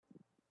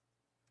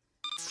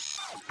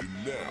And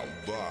now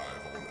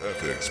live on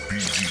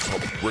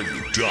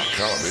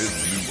FXBGPublicRadio.com and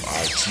the new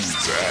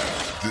iTunes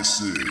app.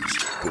 This is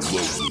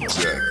Below the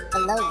Deck.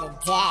 Below the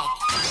Deck.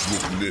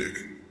 With Nick.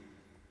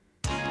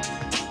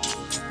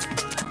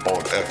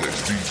 On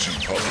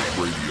FXBG Public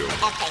Radio.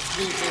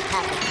 FXBG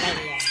Public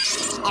Radio.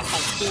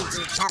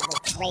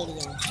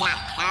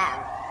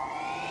 FXBGPublicRadio.com.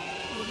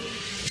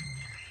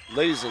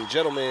 Ladies and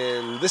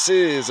gentlemen, this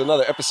is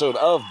another episode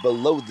of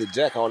Below the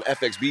Deck on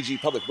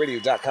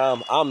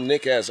FXBGPublicRadio.com. I'm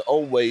Nick, as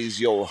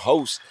always, your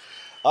host.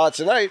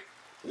 Tonight,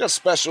 we got a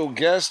special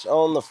guest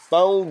on the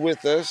phone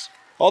with us,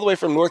 all the way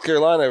from North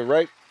Carolina,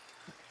 right?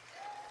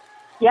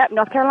 Yep,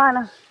 North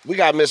Carolina. We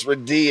got Miss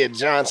Radiah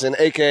Johnson,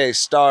 a.k.a.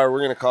 Star. We're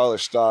going to call her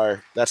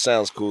Star. That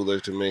sounds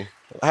cooler to me.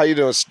 How you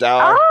doing,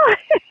 Star? Oh,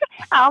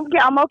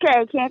 I'm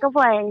okay. Can't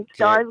complain.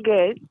 Star's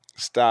good.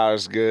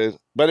 Star's good.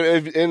 But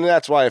and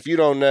that's why, if you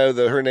don't know,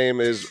 her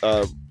name is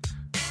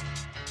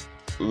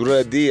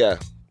Radiah,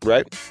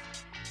 right?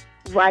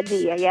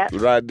 Radiah, yep.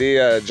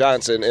 Radiah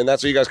Johnson, and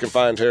that's where you guys can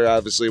find her,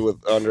 obviously,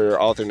 under her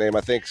author name.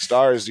 I think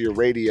Star is your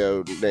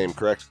radio name,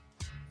 correct?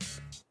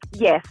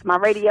 Yes, my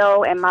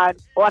radio and my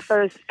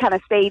author's kind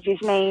of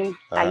stage-ish name.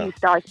 I use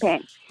Star's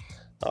pen.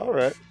 All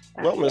right.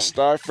 Well, Miss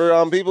Star,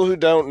 for people who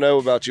don't know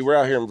about you, we're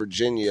out here in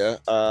Virginia.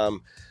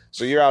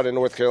 So you're out in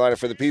North Carolina.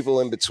 For the people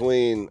in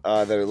between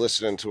that are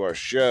listening to our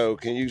show,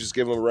 can you just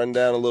give them a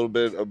rundown a little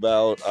bit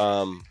about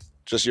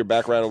just your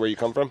background and where you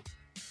come from?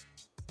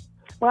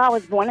 Well, I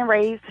was born and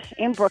raised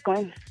in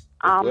Brooklyn.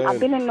 I've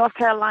been in North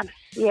Carolina.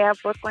 Yeah,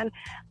 Brooklyn.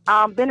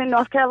 Been in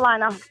North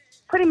Carolina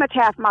pretty much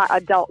half my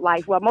adult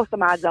life. Well, most of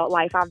my adult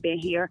life I've been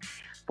here.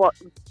 But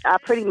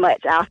pretty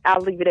much, I'll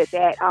leave it at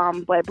that.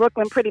 But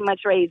Brooklyn pretty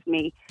much raised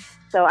me.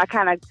 So I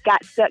kind of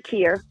got stuck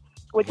here,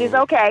 which is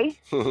okay.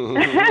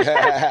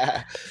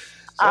 Yeah,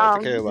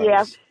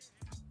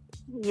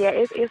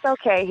 it's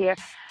okay here.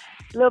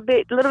 A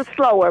little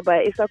slower,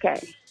 but it's okay.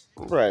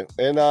 Right.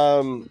 And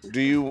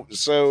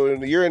so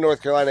you're in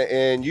North Carolina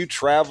and you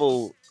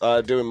travel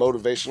doing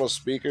motivational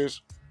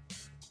speakers?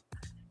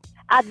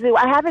 I do.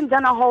 I haven't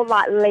done a whole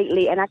lot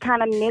lately, and I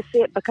kind of miss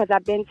it because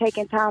I've been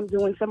taking time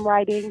doing some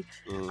writing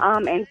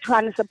and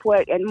trying to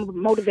support and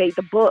motivate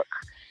the book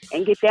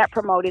and get that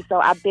promoted.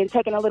 So I've been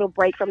taking a little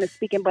break from the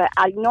speaking, but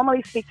I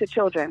normally speak to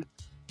children,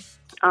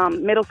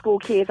 middle school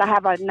kids. I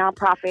have a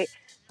nonprofit,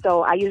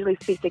 so I usually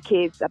speak to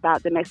kids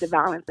about domestic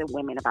violence and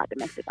women about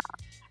domestic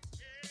violence.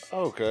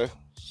 Okay.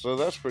 So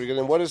that's pretty good.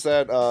 And what is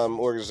that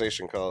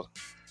organization called?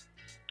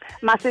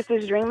 My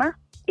Sister's Dreamer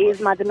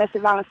is my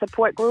domestic violence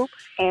support group,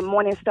 and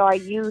Morning Star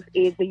Youth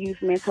is the youth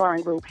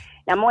mentoring group.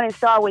 Now, Morning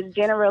Star was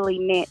generally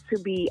meant to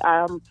be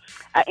an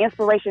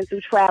inspiration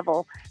through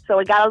travel, so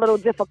it got a little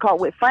difficult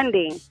with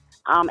funding,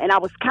 and I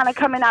was kind of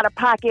coming out of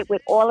pocket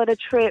with all of the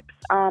trips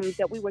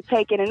that we were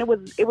taking, and it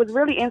was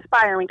really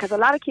inspiring because a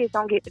lot of kids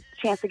don't get the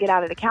chance to get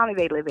out of the county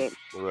they live in,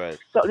 right?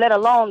 So let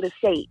alone the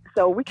state.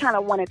 So we kind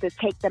of wanted to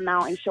take them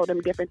out and show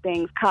them different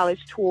things,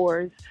 college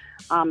tours.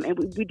 And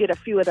we did a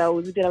few of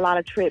those. We did a lot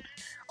of trips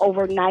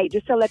overnight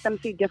just to let them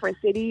see different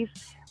cities,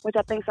 which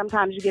I think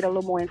sometimes you get a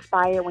little more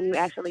inspired when you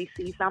actually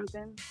see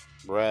something.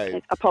 Right.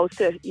 As opposed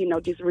to,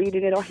 just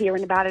reading it or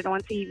hearing about it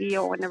on TV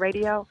or on the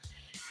radio.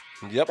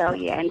 Yep. So,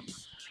 yeah. And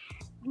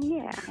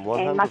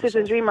 100%. My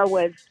Sister's Dreamer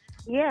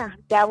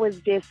that was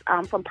just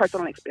from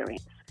personal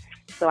experience.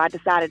 So I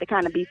decided to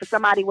kind of be for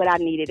somebody what I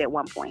needed at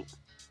one point.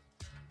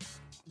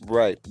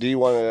 Right. Do you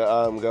want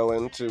to go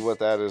into what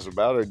that is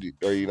about, or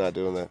are you not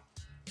doing that?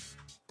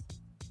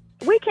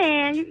 We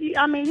can. You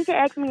can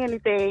ask me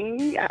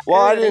anything.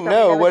 Well, I didn't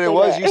know what it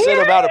was. You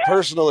said about a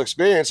personal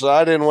experience, so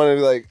I didn't want to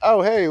be like,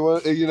 oh, hey,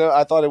 well,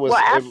 I thought it was,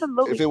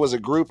 absolutely. If it was a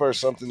group or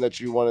something that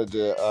you wanted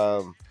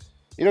to,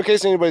 in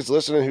case anybody's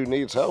listening who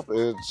needs help,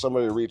 it's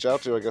somebody to reach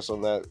out to, I guess,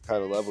 on that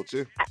kind of level,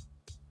 too.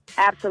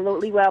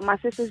 Absolutely. Well, My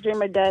Sister's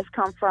Dreamer does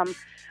come from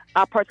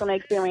a personal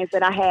experience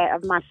that I had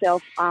of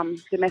myself,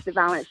 domestic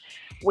violence,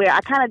 where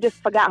I kind of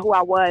just forgot who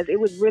I was. It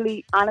was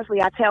really,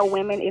 honestly, I tell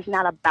women it's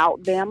not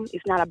about them.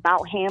 It's not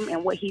about him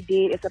and what he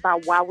did. It's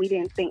about why we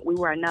didn't think we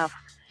were enough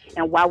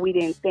and why we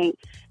didn't think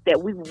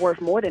that we were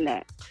worth more than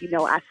that.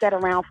 I sat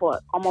around for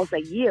almost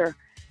a year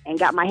and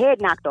got my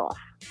head knocked off.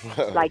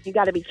 Like, you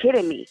got to be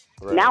kidding me.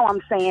 Right. Now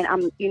I'm saying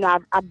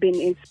I've been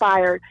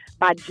inspired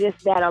by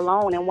just that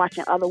alone and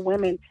watching other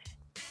women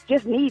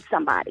just need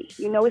somebody.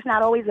 It's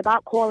not always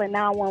about calling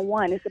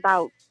 911. It's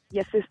about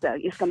your sister.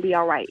 It's going to be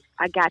all right.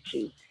 I got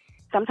you.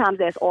 Sometimes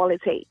that's all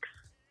it takes.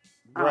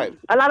 Right.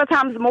 A lot of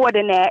times more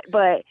than that,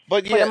 but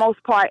for the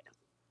most part.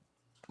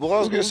 Well, I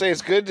was going to say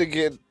it's good to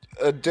get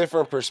a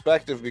different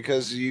perspective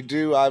because you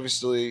do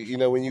obviously,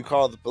 when you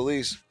call the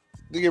police,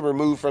 you get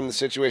removed from the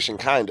situation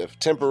kind of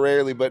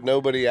temporarily, but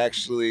nobody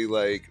actually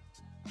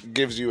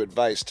gives you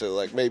advice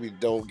to maybe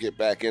don't get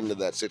back into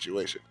that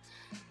situation.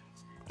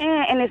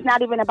 And it's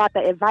not even about the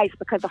advice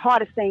because the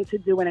hardest thing to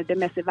do in a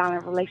domestic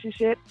violence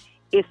relationship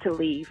is to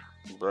leave.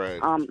 Right.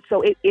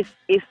 So it's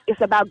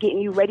about getting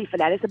you ready for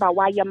that. It's about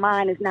why your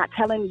mind is not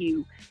telling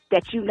you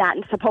that you're not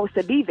supposed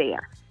to be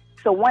there.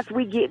 So once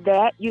we get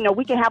that,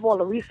 we can have all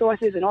the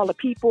resources and all the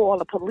people, all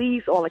the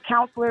police, all the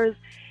counselors.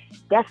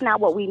 That's not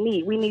what we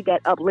need. We need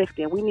that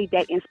uplifting. We need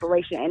that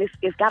inspiration, and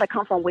it's got to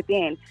come from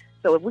within.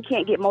 So if we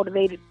can't get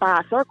motivated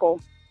by a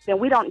circle, then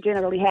we don't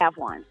generally have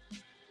one.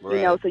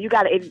 Right. So you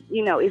got to,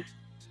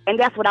 and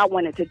that's what I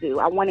wanted to do.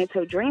 I wanted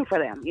to dream for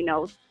them,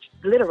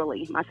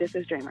 literally, my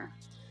sister's dreamer.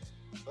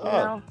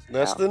 Oh,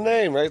 that's the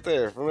name right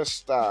there from the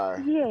star.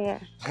 Yeah.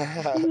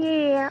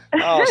 Yeah.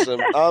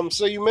 Awesome.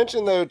 So you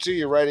mentioned though too,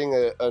 you're writing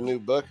a new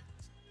book.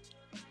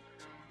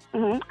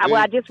 Mm-hmm.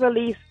 Well, I just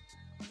released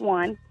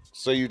one.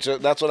 So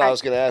that's what I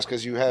was going to ask,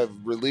 because you have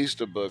released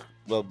a book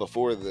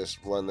before this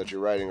one that you're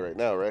writing right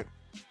now, right?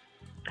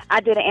 I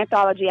did an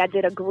anthology. I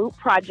did a group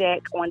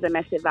project on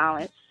domestic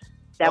violence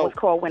that was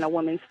called When a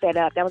Woman's Fed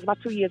Up. That was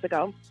about 2 years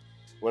ago.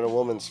 When a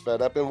Woman's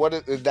Fed Up. And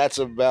that's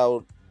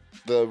about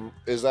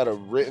is that a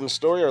written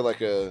story or like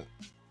a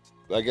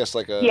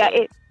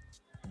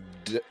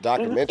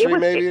documentary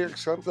maybe or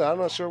something? I'm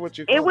not sure what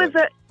you call it.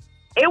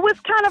 It was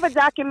kind of a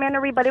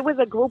documentary, but it was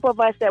a group of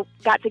us that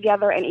got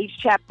together, and each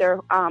chapter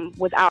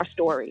was our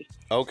story.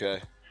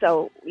 Okay.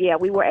 So, yeah,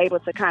 we were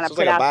able to kind of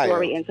put our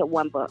story into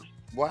one book.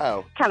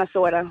 Wow. Kind of,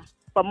 sort of,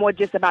 but more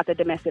just about the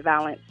domestic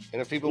violence. And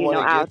if people want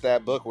to get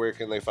that book, where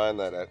can they find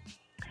that at?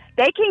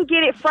 They can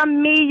get it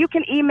from me. You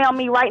can email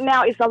me right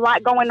now. It's a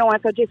lot going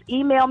on, so just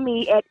email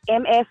me at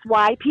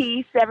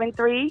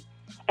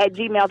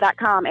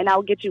msyp73@gmail.com, and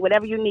I'll get you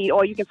whatever you need.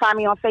 Or you can find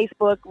me on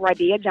Facebook,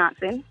 Radiah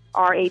Johnson,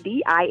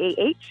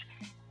 Radiah,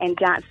 and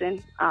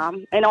Johnson,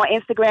 and on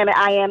Instagram at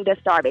I am the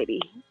Star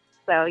Baby.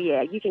 So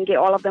yeah, you can get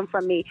all of them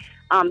from me.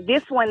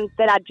 This one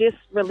that I just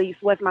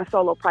released was my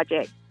solo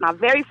project, my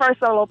very first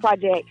solo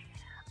project.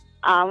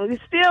 We're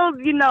still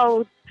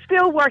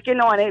working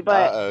on it,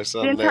 but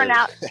didn't turn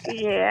out.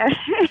 Yeah,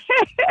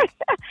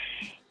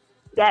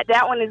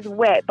 that one is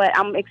wet, but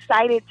I'm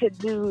excited to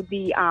do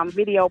the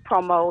video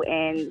promo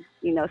and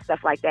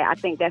stuff like that. I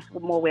think that's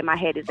more where my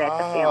head is at.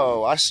 The film.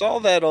 Oh, I saw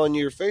that on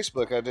your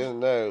Facebook. I didn't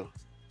know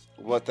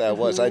what that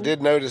was. I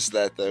did notice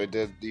that though.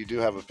 You do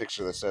have a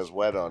picture that says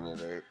 "wet" on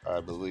it, I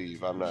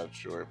believe. I'm not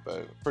sure,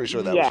 but pretty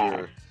sure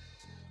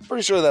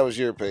that was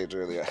your page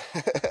earlier.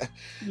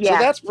 Yeah,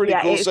 so that's pretty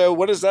cool. So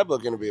what is that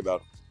book going to be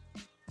about?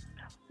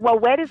 Well,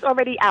 Wet is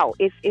already out.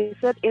 It's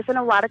an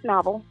erotic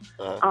novel.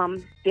 Uh-huh.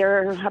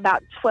 There are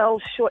about 9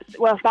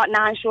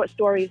 short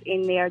stories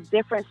in there,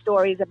 different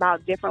stories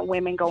about different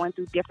women going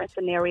through different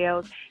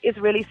scenarios. It's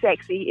really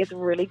sexy. It's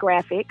really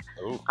graphic.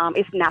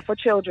 It's not for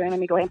children.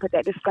 Let me go ahead and put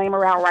that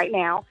disclaimer out right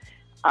now.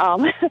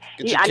 Get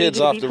your kids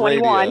off the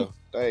 21. Radio.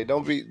 Hey,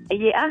 don't be.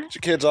 Yeah. Get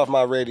your kids off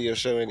my radio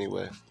show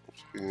anyway.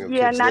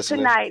 Yeah, not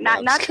tonight.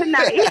 Not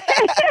tonight.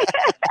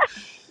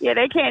 Yeah,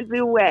 they can't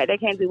do wet.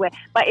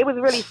 But it was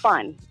really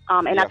fun.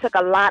 And I took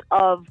a lot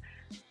of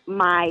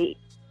my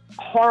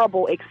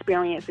horrible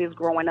experiences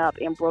growing up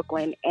in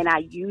Brooklyn, and I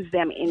used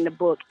them in the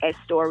book as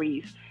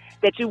stories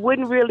that you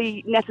wouldn't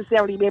really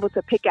necessarily be able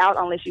to pick out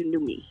unless you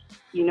knew me.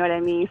 You know what I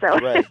mean? So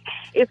right.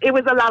 it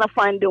was a lot of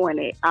fun doing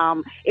it.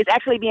 It's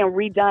actually being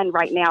redone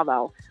right now,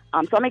 though.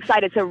 So I'm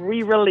excited to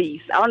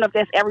re-release. I don't know if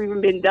that's ever even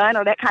been done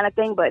or that kind of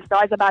thing, but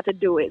Star's about to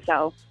do it.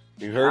 So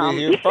you heard it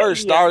here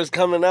first. Yeah. Star's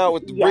coming out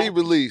with the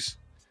re-release.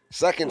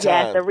 Second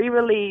time. Yes, the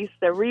re-release,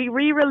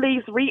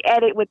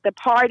 re-edit with the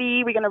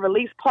party. We're going to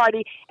release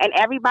party. And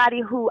everybody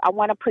who, I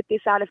want to put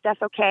this out if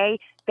that's okay,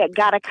 that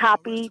got a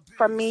copy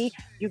from me,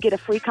 you get a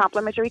free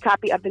complimentary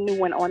copy of the new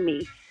one on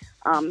me.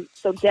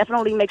 So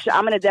definitely make sure,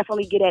 I'm going to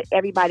definitely get at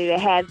everybody that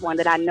has one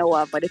that I know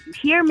of. But if you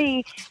hear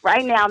me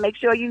right now, make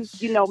sure you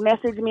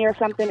message me or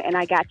something, and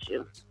I got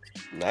you.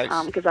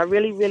 Nice. Because I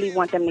really, really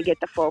want them to get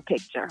the full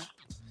picture.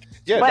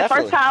 Yeah, but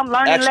definitely. First time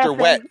learning Extra lesson,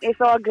 wet.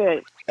 It's all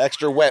good.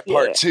 Extra Wet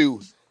Part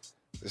 2.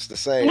 It's the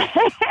same.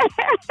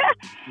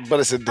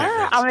 But it's a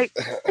difference.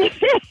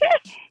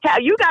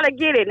 You got to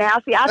get it now.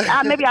 See,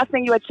 maybe I'll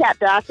send you a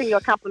chapter. I'll send you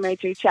a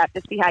complimentary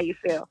chapter, see how you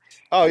feel.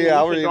 Oh, yeah,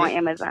 I'll read it. On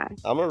Amazon.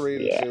 I'm going to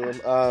read it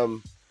to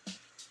him.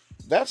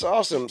 That's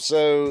awesome.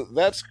 So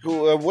that's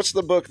cool. What's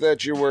the book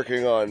that you're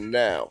working on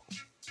now?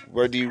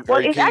 Can you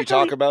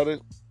talk about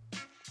it?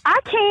 I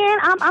can.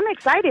 I'm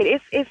excited.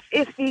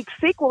 It's the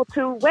sequel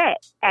to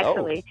Wet,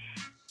 actually.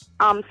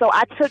 So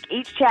I took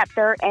each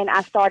chapter and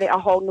I started a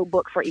whole new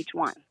book for each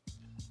one.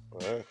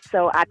 Right.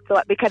 So I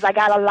thought, because I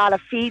got a lot of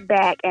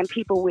feedback and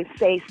people would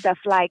say stuff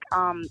like,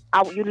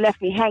 you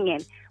left me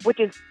hanging, which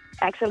is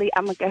actually,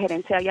 I'm going to go ahead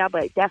and tell y'all,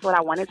 but that's what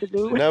I wanted to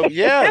do. No,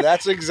 yeah,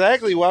 that's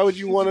exactly. Why would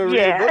you want to read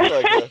a book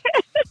like that?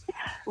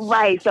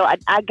 Right. So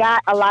I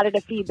got a lot of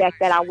the feedback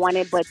that I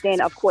wanted, but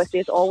then, of course,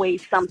 there's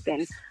always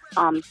something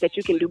that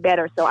you can do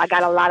better. So I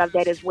got a lot of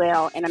that as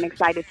well, and I'm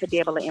excited to be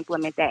able to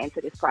implement that into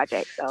this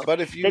project. So,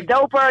 but if you, the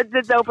doper,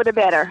 the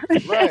better.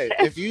 Right.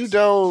 If you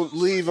don't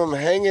leave them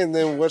hanging,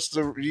 then what's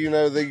the,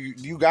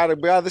 you got to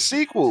buy the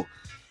sequel.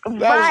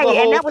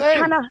 That was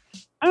kind of,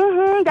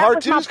 that Part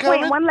was my point.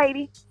 Coming? One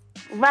lady.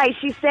 Right,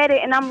 she said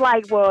it, and I'm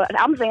like, well,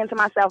 I'm saying to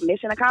myself,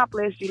 mission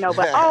accomplished,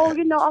 but,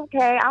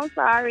 okay, I'm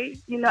sorry.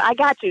 I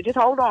got you. Just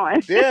hold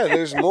on. Yeah,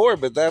 there's more,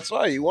 but that's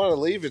why you want to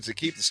leave it to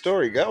keep the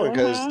story going,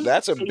 because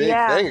that's a big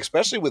thing,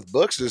 especially with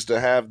books, is to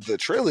have the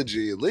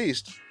trilogy at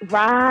least.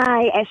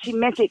 Right, and she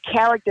mentioned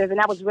characters, and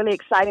that was really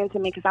exciting to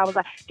me, because I was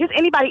like, just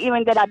anybody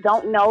even that I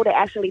don't know that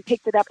actually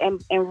picked it up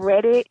and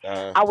read it,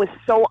 I was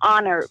so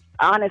honored,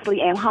 honestly,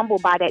 and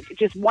humbled by that.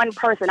 Just one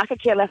person. I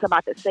could care less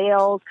about the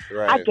sales.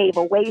 Right. I gave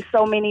away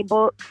so many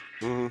books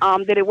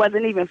that it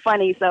wasn't even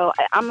funny. So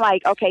I'm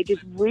like, okay,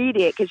 just read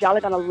it, because y'all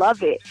are going to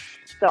love it.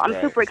 So I'm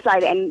super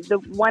excited. And the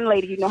one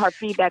lady, her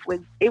feedback was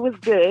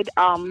good.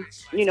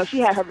 She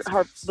had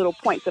her little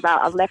points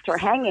about I left her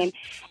hanging.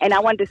 And I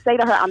wanted to say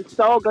to her, I'm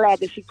so glad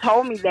that she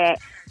told me that.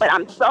 But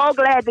I'm so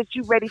glad that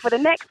you're ready for the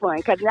next one,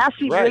 because now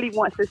she really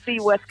wants to see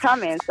what's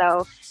coming.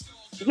 So,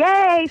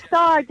 yay,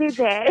 Star did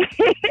that.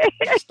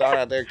 Star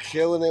out there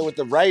killing it with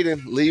the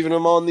writing, leaving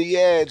them on the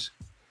edge.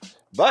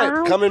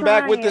 But coming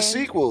back with the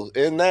sequel,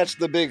 and that's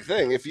the big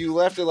thing. If you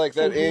left it like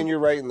that and you're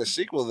writing the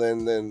sequel,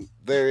 then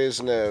there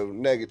is no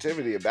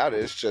negativity about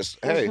it. It's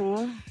just, hey,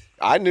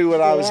 I knew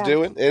what I was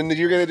doing, and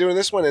you're going to do in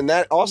this one. And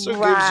that also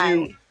gives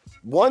you,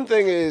 one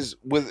thing is,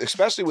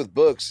 especially with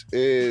books,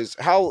 is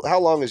how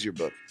long is your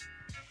book?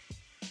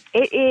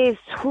 It is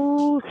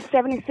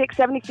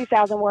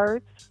 73,000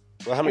 words.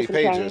 Well, how many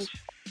pages?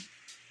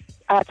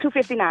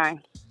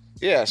 259.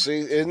 Yeah,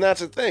 see, and that's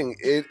the thing.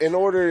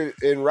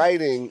 In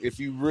writing, if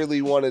you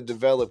really want to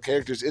develop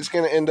characters, it's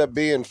going to end up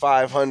being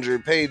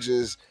 500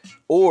 pages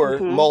or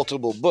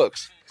multiple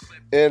books.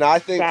 And I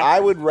think I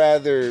would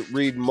rather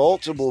read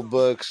multiple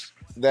books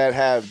that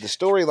have the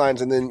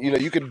storylines, and then,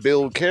 you could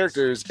build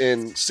characters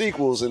in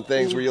sequels and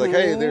things where you're like,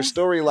 hey, there's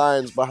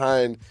storylines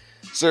behind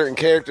certain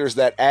characters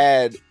that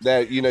add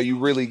that, you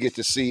really get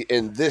to see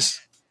in this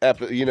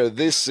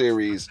this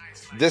series.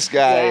 This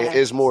guy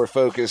is more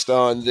focused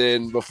on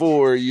than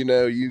before, and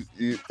I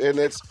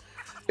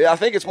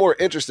think it's more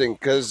interesting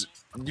because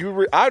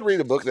I'd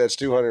read a book that's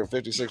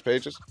 256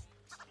 pages.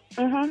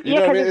 Yeah,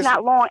 because it's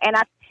not long, and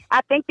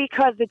I think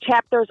because the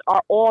chapters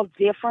are all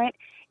different,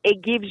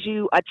 it gives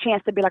you a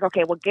chance to be like,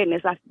 okay, well,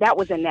 goodness, that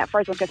was in that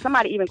first one. Because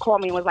somebody even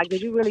called me and was like,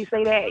 did you really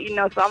say that?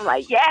 So I'm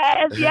like,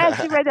 yes,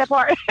 you read that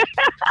part.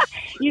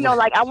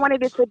 Like I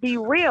wanted it to be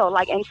real,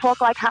 and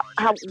talk like how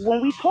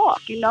when we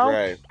talk,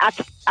 Right.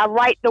 I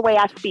write the way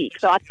I speak.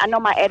 So I know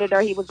my editor,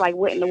 he was like,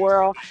 what in the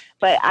world?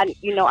 But I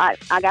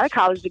got a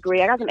college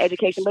degree. I got some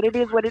education, but it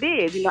is what it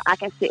is. I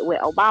can sit with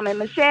Obama and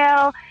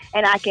Michelle,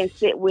 and I can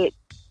sit with,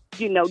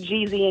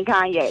 Jeezy and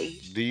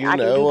Kanye. Do you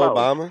know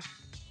Obama?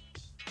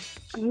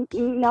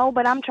 No,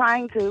 but I'm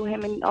trying to.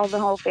 Him and all the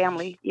whole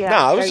family. Yeah. No,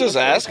 I was just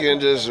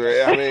asking.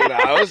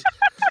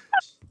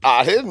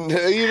 I didn't.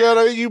 You know what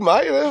I mean? You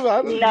might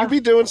have. You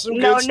be doing some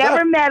good stuff. No,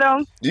 never met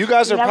him. You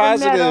guys are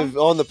positive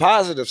on the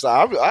positive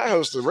side. I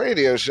host a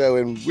radio show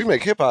and we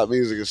make hip hop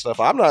music and stuff.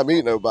 I'm not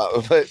meeting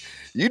Obama, but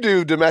you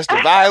do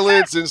domestic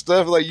violence and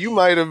stuff. Like you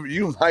might have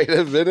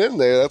been in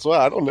there. That's why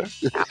I don't know.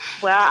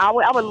 Well,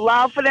 I would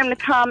love for them to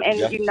come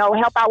and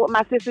help out with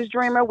my sister's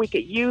dreamer. We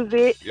could use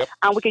it. Yep.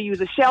 We could use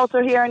a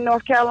shelter here in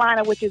North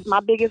Carolina, which is my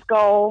biggest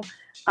goal.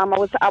 I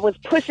was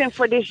pushing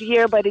for this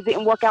year, but it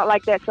didn't work out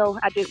like that. So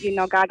I just,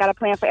 God got a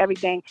plan for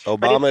everything.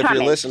 Obama, if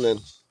you're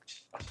listening.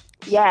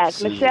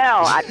 Yes,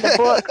 Michelle, the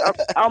book.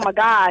 Oh my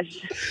gosh.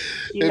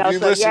 If you're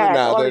listening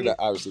now, they're not,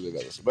 obviously they're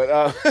not listening. But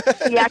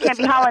yeah, I can't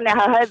be hollering at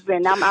her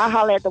husband. I'll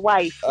holler at the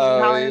wife.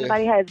 Hollering at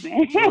my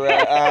husband.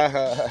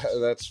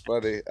 That's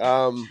funny.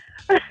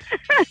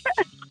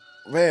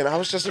 Man, I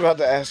was just about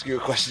to ask you a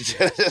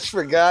question. I just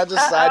forgot.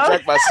 Just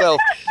sidetracked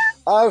myself.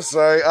 I'm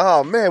sorry.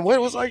 Oh, man,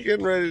 what was I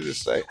getting ready to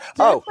say?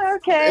 That's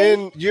okay.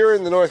 And you're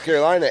in the North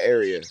Carolina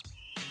area.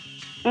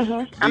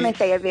 I'm in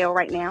Fayetteville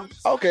right now.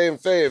 Okay, in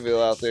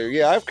Fayetteville out there.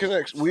 Yeah, I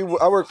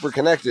work for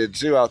Connected,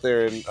 too, out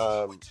there in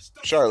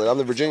Charlotte. I'm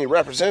the Virginia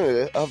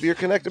representative of your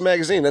Connected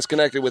magazine. That's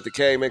Connected with the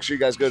K. Make sure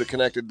you guys go to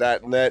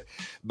connected.net,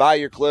 buy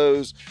your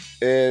clothes,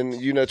 and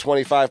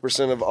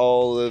 25% of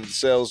all of the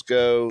sales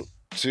go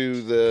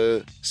to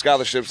the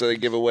scholarships that they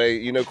give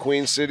away.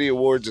 Queen City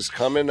Awards is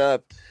coming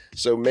up,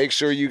 so make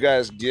sure you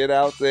guys get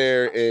out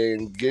there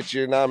and get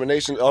your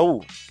nomination.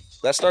 Oh,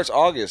 that starts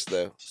August,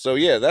 though. So,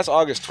 yeah, that's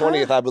August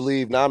 20th, I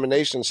believe.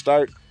 Nominations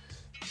start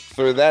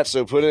for that.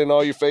 So put in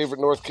all your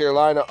favorite North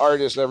Carolina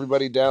artists,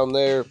 everybody down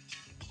there.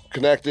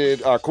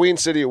 Connected. Queen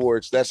City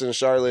Awards, that's in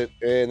Charlotte.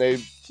 And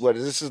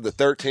this is the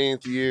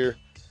 13th year.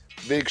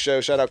 Big show.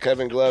 Shout out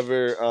Kevin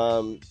Glover,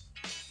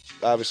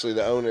 obviously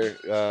the owner,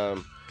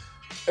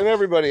 and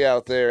everybody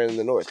out there in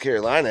the North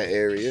Carolina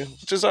area,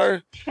 which is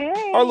our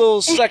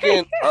little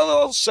second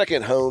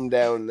home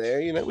down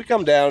there. We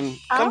come down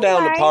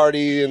to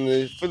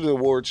party for the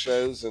award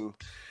shows and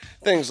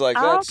things like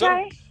that.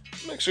 Okay.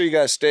 So make sure you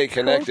guys stay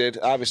connected.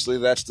 Cool. Obviously,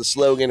 that's the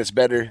slogan. It's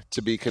better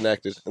to be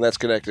connected, and that's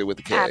Connected with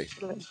the K.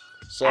 Absolutely.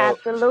 So,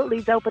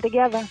 absolutely, dope it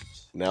together.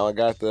 Now I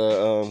got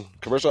the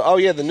commercial. Oh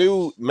yeah, the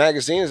new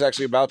magazine is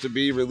actually about to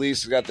be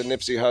released. It's got the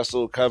Nipsey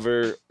Hussle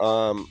cover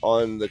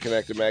on the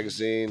Connected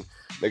magazine.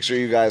 Make sure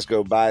you guys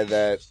go buy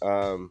that.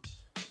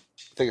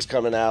 think it's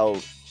coming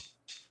out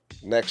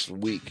next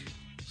week.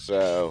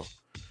 So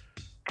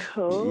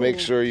Cool. make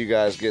sure you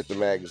guys get the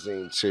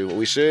magazine too.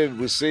 We'll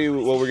see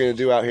what we're gonna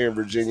do out here in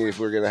Virginia if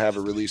we're gonna have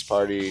a release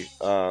party.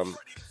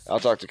 I'll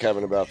talk to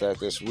Kevin about that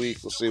this week.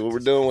 We'll see what we're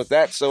doing with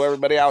that. So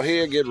everybody out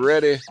here, get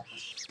ready,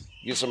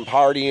 get some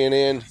partying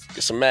in,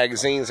 get some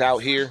magazines out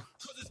here.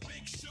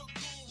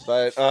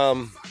 But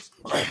on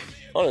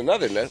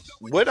another note,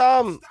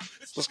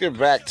 let's get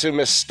back to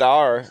Miss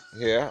Star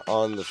here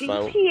on the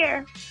phone. She's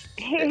here.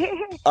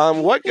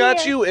 What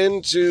got you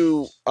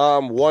into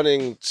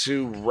wanting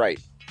to write?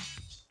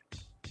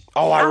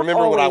 Oh, I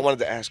remember what I wanted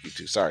to ask you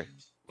too. Sorry.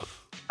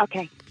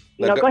 Okay.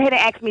 No, go ahead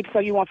and ask me so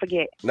you won't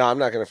forget. No, I'm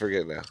not going to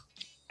forget now.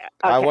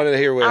 Okay. I wanted to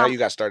hear how you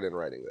got started in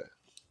writing that.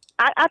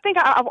 I think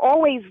I've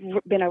always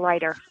been a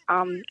writer.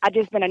 I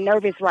just been a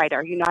nervous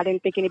writer. You know, I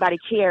didn't think anybody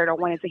cared or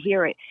wanted to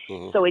hear it.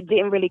 Mm-hmm. So it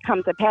didn't really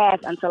come to pass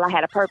until I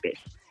had a purpose,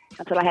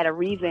 until I had a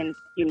reason,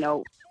 you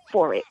know,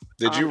 for it.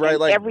 Did you write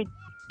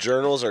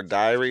journals or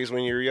diaries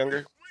when you were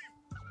younger?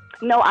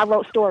 No, I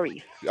wrote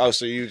stories. Oh,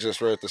 so you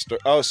just wrote the story.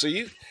 Oh, so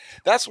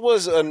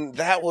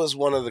that was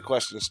one of the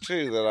questions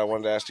too that I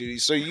wanted to ask you.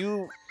 So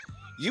you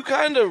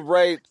kind of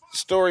write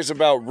stories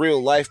about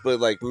real life, but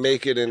like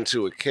make it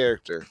into a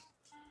character.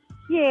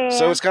 Yeah.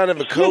 So it's kind of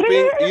a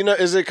coping, you know,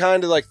 is it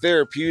kind of like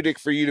therapeutic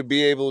for you to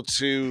be able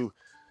to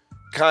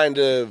kind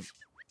of,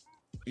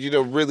 you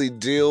know, really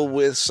deal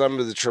with some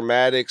of the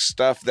traumatic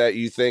stuff that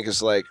you think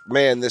is like,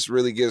 man, this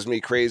really gives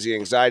me crazy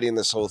anxiety in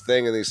this whole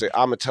thing. And then you say,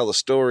 I'm going to tell a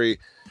story,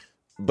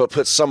 but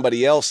put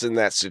somebody else in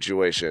that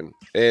situation.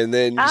 And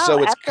then,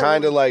 so it's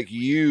kind of like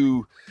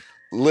you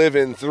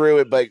living through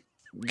it, but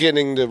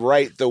getting to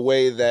write the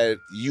way that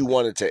you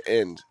want it to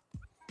end.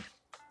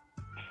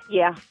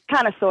 Yeah,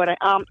 kind of, sort of.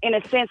 In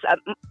a sense,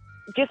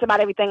 just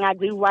about everything I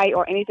do write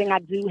or anything I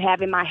do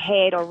have in my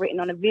head or written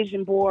on a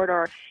vision board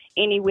or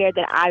anywhere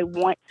that I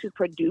want to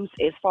produce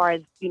as far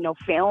as, you know,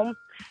 film,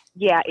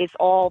 yeah,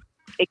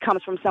 it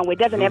comes from somewhere.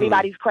 Doesn't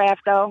everybody's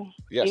craft, though,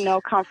 yes, you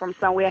know, come from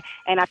somewhere?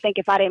 And I think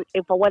if I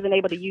wasn't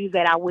able to use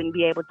that, I wouldn't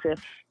be able to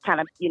kind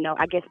of, you know,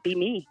 I guess be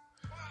me.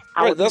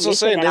 Right, that's what I'm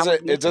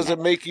saying. Does it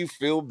make you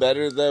feel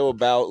better, though,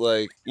 about,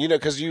 like, you know,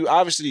 because you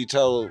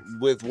tell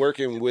with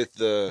working with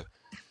the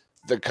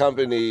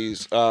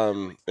companies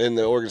and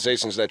the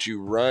organizations that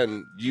you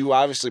run, you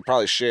obviously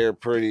probably share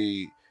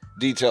pretty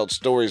detailed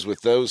stories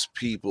with those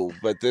people,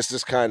 but this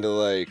is kind of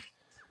like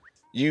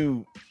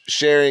you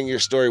sharing your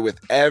story with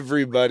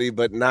everybody,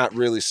 but not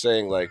really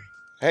saying like,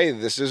 hey,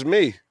 this is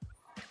me.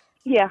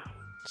 Yeah.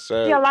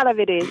 So yeah, a lot of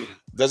it is.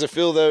 Does it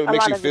feel, though, it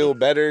makes you feel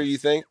better, you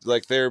think,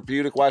 like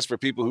therapeutic wise for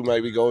people who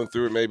might be going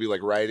through it, maybe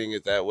like writing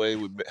it that way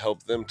would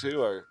help them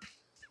too? Or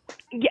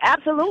yeah,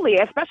 absolutely.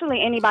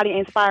 Especially anybody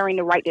inspiring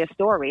to write their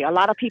story. A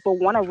lot of people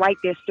want to write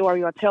their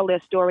story or tell their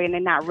story, and they're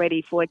not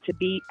ready for it to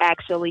be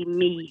actually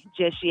me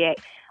just yet.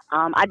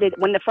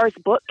 When the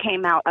first book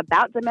came out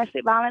about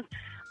domestic violence,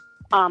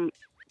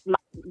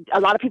 a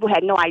lot of people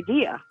had no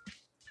idea.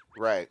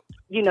 Right.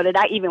 You know, that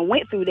I even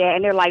went through that,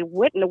 and they're like,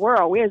 what in the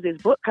world? Where's this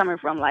book coming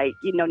from? Like,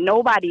 you know,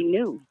 nobody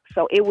knew.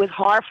 So it was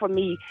hard for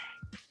me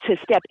to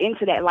step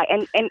into that. Like,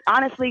 and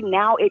honestly,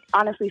 now it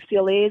honestly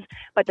still is.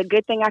 But the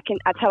good thing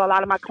I tell a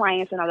lot of my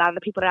clients and a lot of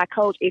the people that I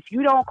coach, if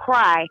you don't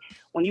cry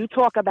when you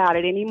talk about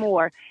it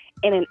anymore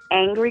in an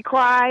angry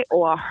cry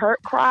or a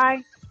hurt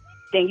cry,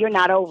 then you're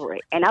not over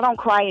it. And I don't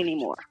cry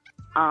anymore.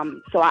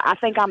 So I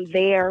think I'm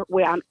there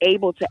where I'm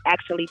able to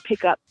actually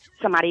pick up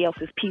somebody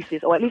else's pieces,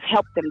 or at least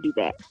help them do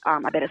that. I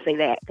better say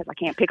that because I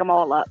can't pick them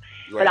all up,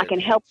 right, but I can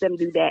help them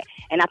do that.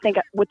 And I think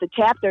with the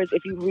chapters,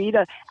 if you read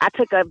I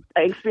took an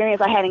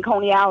experience I had in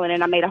Coney Island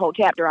and I made a whole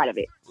chapter out of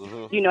it.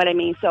 Mm-hmm. You know what I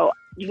mean? So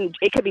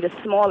it could be the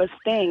smallest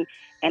thing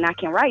and I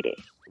can write it.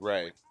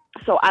 Right.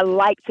 So I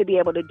like to be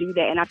able to do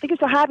that. And I think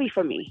it's a hobby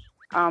for me.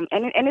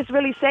 And it's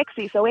really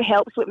sexy. So it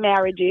helps with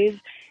marriages,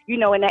 you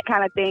know, and that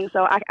kind of thing.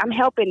 So I'm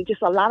helping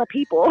just a lot of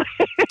people.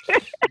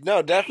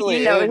 No, definitely.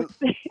 You know,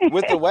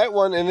 with the wet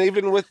one, and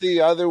even with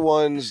the other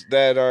ones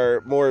that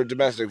are more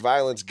domestic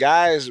violence,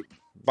 guys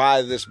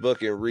buy this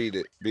book and read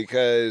it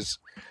because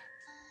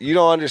you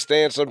don't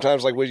understand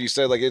sometimes, like what you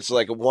said, like it's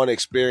like one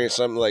experience,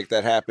 something like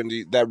that happened to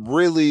you that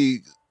really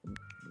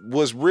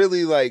was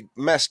really like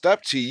messed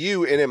up to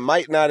you, and it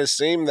might not have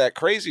seemed that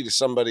crazy to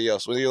somebody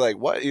else. When you're like,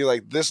 what? You're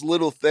like, this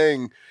little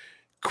thing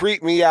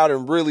creeped me out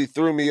and really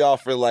threw me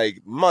off for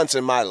like months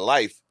in my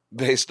life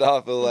based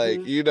off of like,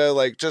 mm-hmm, you know,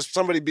 like just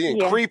somebody being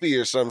creepy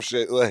or some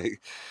shit.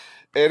 Like,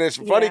 and it's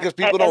funny because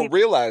people don't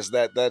realize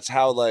that that's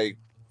how, like,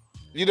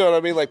 you know what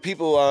I mean? Like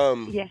people,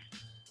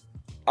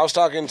 I was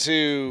talking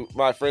to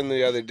my friend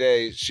the other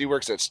day. She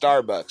works at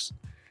Starbucks.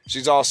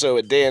 She's also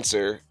a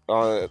dancer.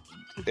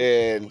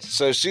 And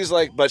so she's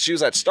like, but she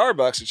was at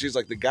Starbucks and she's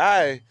like,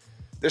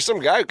 there's some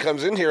guy who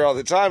comes in here all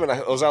the time. And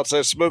I was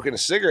outside smoking a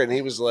cigarette and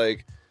he was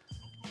like,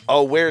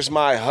 oh, where's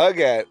my hug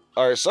at?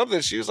 Or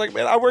something. She was like,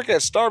 man, I work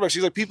at Starbucks.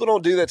 She's like, people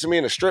don't do that to me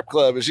in a strip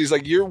club. And she's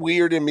like, you're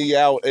weirding me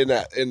out in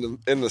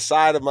the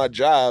side of my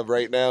job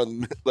right now,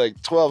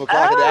 like 12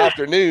 o'clock in the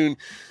afternoon.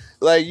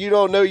 Like, you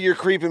don't know you're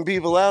creeping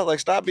people out. Like,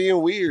 stop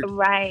being weird.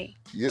 Right.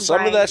 Yeah,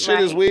 some of that shit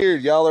is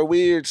weird. Y'all are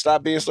weird.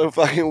 Stop being so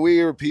fucking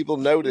weird. People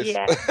notice.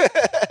 Yeah.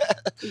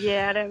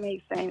 Yeah, that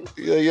makes sense.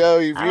 Yo,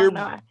 if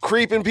you're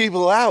creeping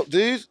people out,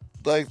 dude,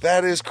 like,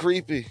 that is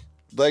creepy.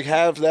 Like,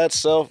 have that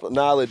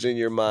self-knowledge in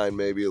your mind,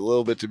 maybe a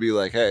little bit, to be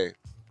like, hey,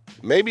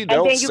 maybe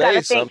don't say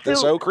something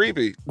so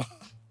creepy.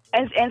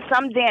 And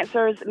some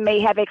dancers may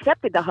have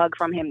accepted the hug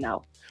from him,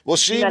 though. Well,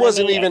 she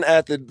wasn't even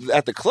at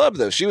the club,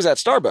 though. She was at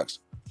Starbucks.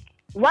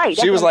 Right.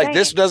 She was like,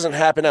 this doesn't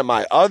happen at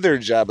my other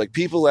job. Like,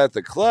 people at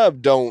the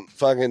club don't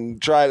fucking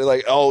try to,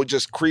 like,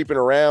 just creeping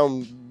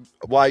around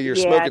while you're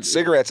smoking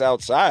cigarettes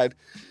outside.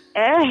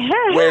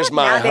 Where's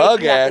my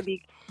hug at?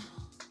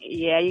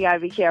 Yeah, you got to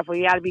be careful.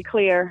 You got to be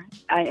clear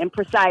and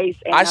precise.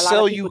 And I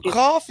sell you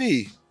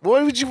coffee.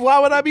 Why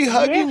would I be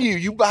hugging you?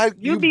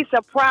 You'd be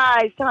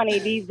surprised, honey,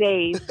 these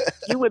days.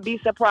 You would be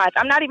surprised.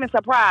 I'm not even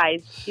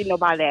surprised,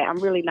 by that. I'm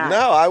really not.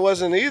 No, I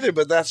wasn't either,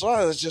 but that's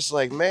why I was just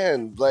like,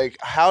 man, like,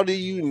 how do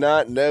you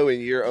not know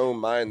in your own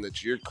mind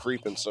that you're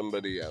creeping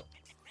somebody out?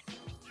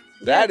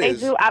 They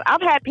do.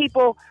 I've had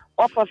people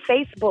off of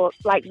Facebook,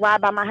 like, ride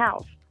by my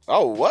house.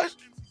 Oh, what?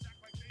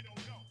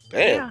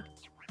 Damn. Yeah.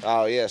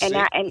 Oh, yeah, see?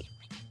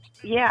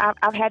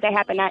 I've had that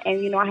happen. I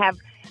have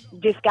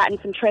just gotten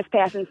some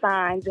trespassing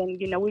signs, and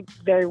we're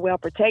very well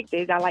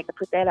protected. I like to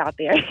put that out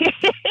there.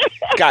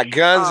 Got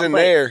guns in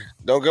there.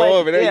 Don't go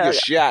over there. You get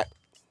shot.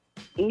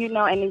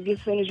 And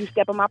as soon as you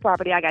step on my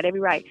property, I got every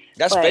right.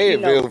 That's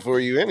Fayetteville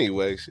for you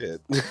anyway.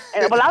 Shit.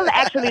 Well, I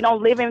actually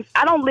don't live in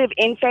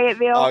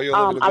Fayetteville. Oh, you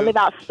live in I live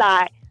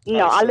outside.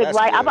 No, I live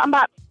right. I'm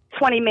about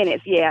 20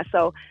 minutes. Yeah,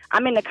 so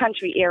I'm in the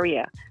country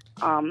area.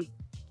 So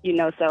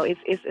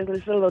it's a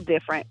little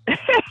different.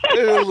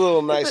 It's a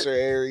little nicer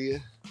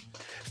area.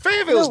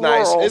 Fayetteville's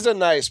nice. It's a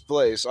nice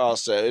place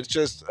also. It's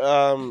just, it's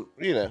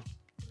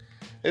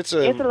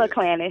a little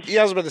clannish.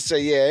 Yeah, I was about to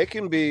say, it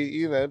can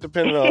be,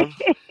 depending on.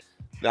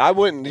 I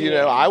wouldn't,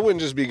 I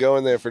wouldn't just be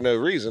going there for no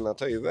reason. I'll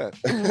tell you that.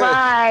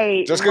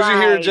 Right. Just because you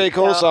hear a J.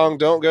 Cole song,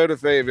 don't go to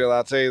Fayetteville.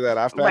 I'll tell you that.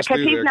 I've passed through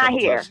there. Because he's not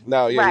here.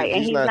 No,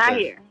 he's not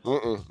here.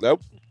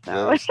 Nope.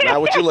 No, it's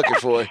not what you're looking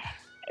for.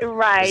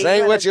 Right. This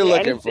ain't what you're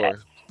looking for.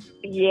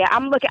 Yeah,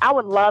 I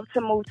would love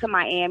to move to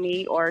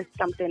Miami or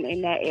something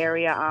in that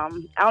area. I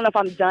don't know if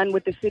I'm done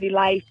with the city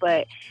life,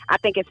 but I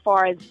think as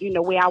far as,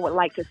 where I would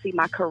like to see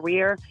my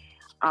career,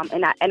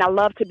 and I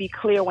love to be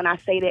clear when I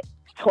say that,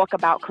 talk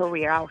about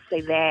career. I'll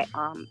say that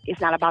it's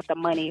not about the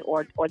money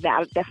or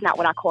that. That's not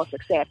what I call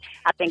success.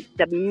 I think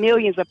the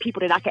millions of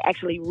people that I could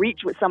actually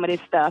reach with some of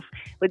this stuff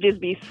would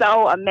just be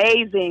so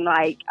amazing.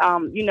 Like,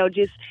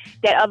 just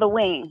that other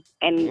wing,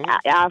 and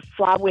I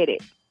fly with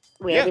it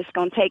where it's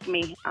going to take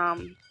me.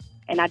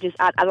 And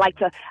I like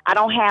to,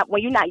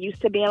 when you're not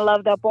used to being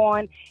loved up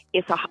on,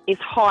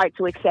 it's hard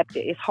to accept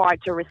it. It's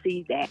hard to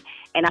receive that.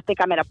 And I think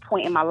I'm at a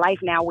point in my life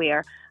now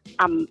where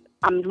I'm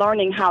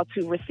learning how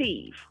to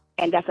receive.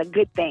 And that's a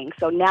good thing.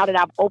 So now that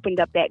I've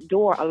opened up that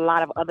door, a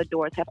lot of other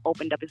doors have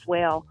opened up as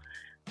well.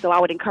 So I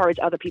would encourage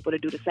other people to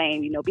do the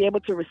same, be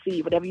able to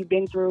receive whatever you've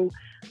been through.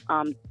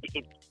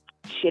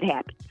 Shit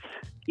happens.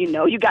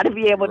 You got to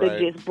be able to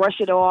just brush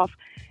it off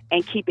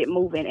and keep it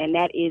moving. And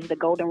that is the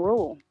golden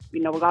rule.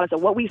 Regardless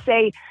of what we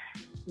say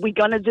we're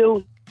going to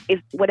do, is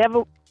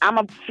whatever. I'm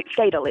a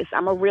fatalist.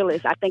 I'm a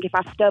realist. I think if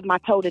I stubbed my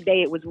toe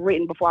today, it was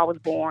written before I was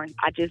born.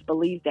 I just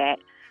believe that.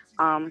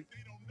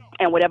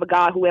 And whatever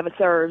God, whoever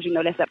serves,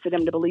 that's up to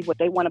them to believe what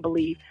they want to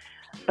believe.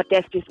 But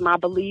that's just my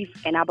belief.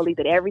 And I believe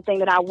that everything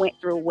that I went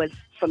through was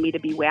for me to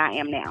be where I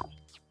am now.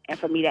 And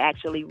for me to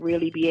actually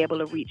really be able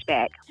to reach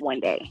back one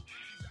day.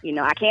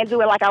 I can't do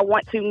it like I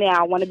want to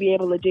now. I want to be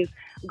able to just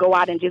go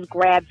out and just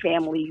grab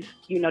families,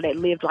 that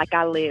lived like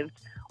I lived.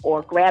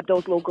 Or grab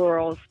those little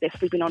girls that's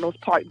sleeping on those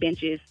park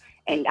benches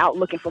and out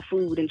looking for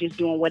food and just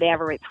doing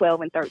whatever at 12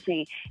 and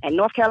 13. And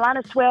North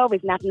Carolina's 12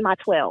 is not my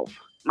 12.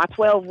 My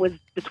 12 was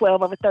the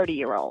 12 of a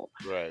 30-year-old.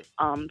 Right.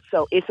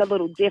 So it's a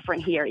little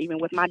different here. Even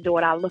with my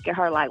daughter, I look at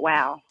her like,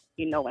 wow.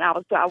 When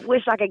I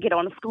wish I could get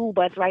on a school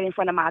bus right in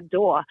front of my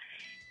door.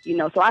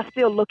 So I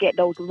still look at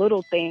those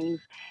little things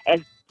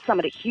as some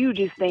of the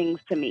hugest things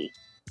to me.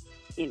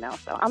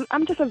 So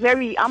I'm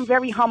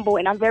very humble,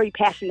 and I'm very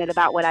passionate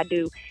about what I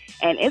do,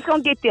 and it's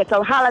gonna get there.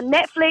 So holla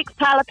Netflix,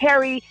 Tyler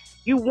Perry,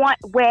 you want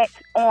wet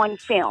on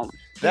film.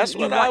 That's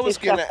what I was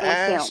gonna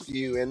ask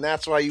you, and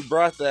that's why you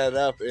brought that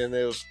up, and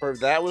it was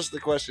that was the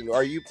question.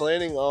 Are you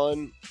planning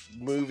on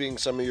moving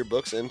some of your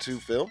books into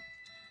film?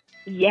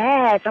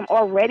 Yes, I'm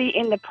already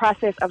in the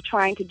process of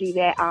trying to do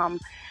that.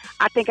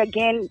 I think,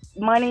 again,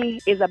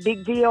 money is a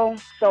big deal,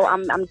 so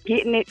I'm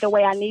getting it the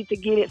way I need to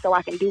get it so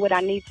I can do what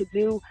I need to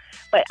do.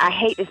 But I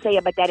hate to say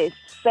it, but that is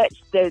such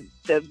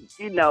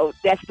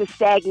that's the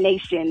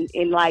stagnation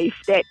in life,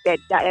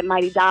 that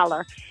mighty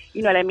dollar.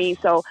 You know what I mean?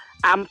 So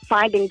I'm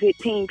finding good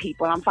team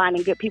people. I'm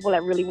finding good people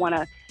that really want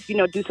to,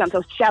 do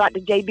something. So shout out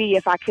to JB,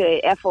 if I could.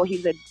 Ethel,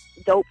 he's a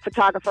dope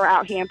photographer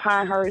out here in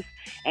Pinehurst,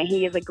 and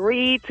he has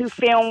agreed to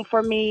film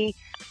for me.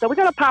 So we're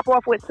going to pop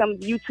off with some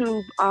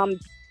YouTube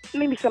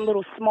maybe some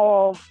little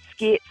small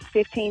skits,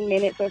 15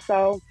 minutes or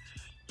so.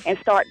 and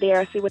start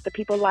there, see what the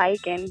people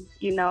like, and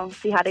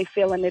see how they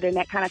feel in it and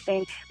that kind of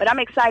thing. But I'm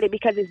excited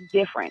because it's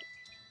different.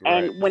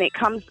 Right. And when it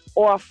comes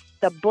off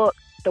the book,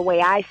 the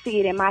way I see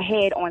it in my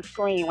head on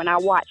screen, when I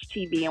watch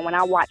TV and when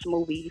I watch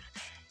movies,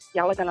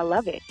 y'all are gonna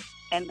love it.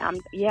 And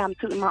I'm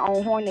tooting my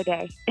own horn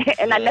today,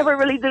 and I never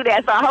really do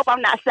that. So I hope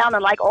I'm not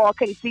sounding like all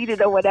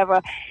conceited or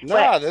whatever.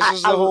 Nah, this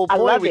is the whole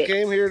point. We it.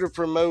 came here to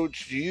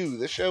promote you.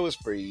 This show is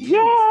for you.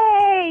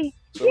 Yay!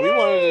 So we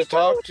wanted to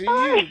talk to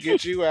you,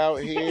 get you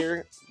out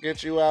here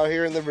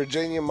in the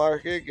Virginia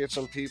market, get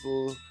some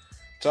people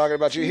talking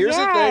about you. Here's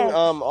the thing,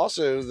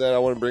 also that I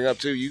want to bring up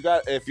too.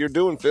 If you're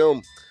doing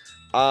film,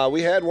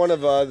 we had one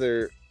of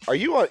other.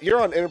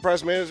 You're on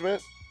Enterprise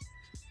Management?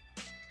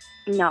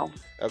 No.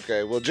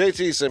 Okay, well,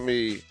 JT sent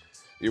me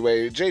your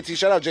way. JT,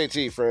 shout out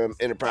JT from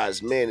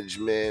Enterprise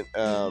Management.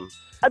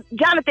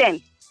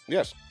 Jonathan.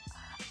 Yes.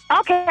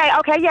 Okay,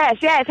 yes.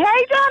 Hey,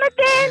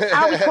 Jonathan.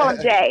 I always call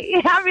him Jay.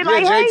 I'll be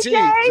like, hey,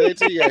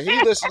 JT, yeah,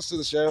 he listens to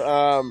the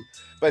show.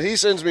 But he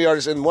sends me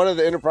artists, and one of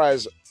the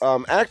Enterprise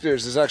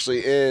actors is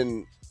actually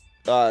in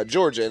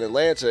Georgia, in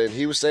Atlanta, and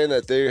he was saying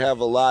that they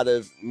have a lot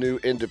of new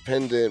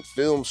independent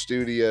film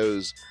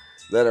studios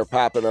that are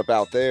popping up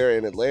out there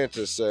in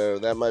Atlanta, so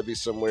that might be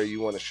somewhere you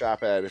want to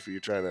shop at if you're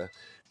trying to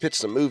pitch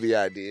some movie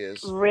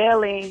ideas.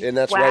 Really? And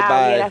that's right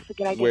by that's a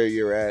good idea. Where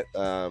you're at,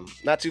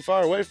 not too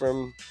far away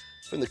from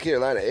the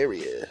Carolina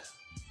area.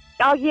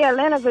 Oh yeah,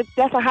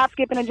 that's a hop,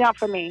 skip, and a jump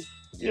for me.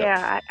 Yep.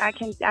 Yeah, I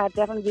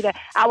definitely do that.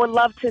 I would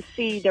love to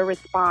see the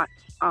response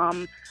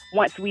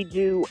once we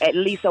do at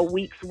least a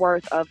week's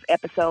worth of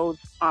episodes.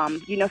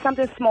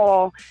 Something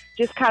small,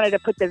 just kind of to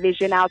put the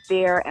vision out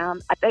there.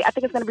 I think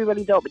it's going to be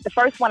really dope. But the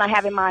first one I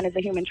have in mind is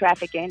a human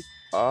trafficking.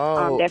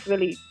 Oh. That's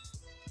really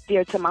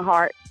dear to my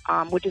heart,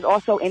 which is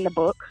also in the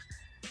book.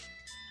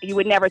 You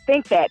would never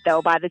think that,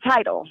 though, by the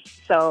title.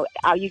 So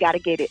you got to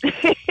get it.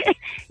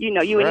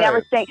 You would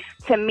never think.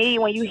 To me,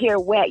 when you hear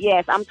wet,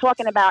 yes, I'm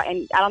talking about,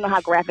 and I don't know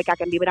how graphic I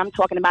can be, but I'm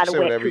talking about a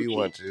wet whatever coochie. You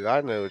want to.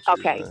 I know what you're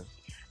saying.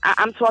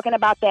 I'm talking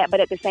about that, but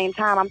at the same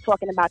time, I'm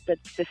talking about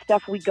the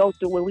stuff we go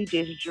through where we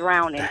just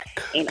drown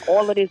in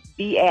all of this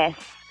BS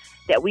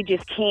that we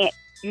just can't,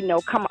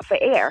 come up for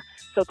air.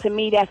 So to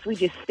me, we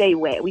just stay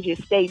wet. We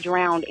just stay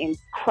drowned in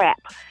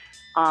crap.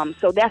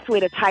 So that's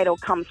where the title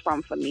comes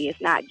from for me.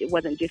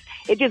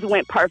 It just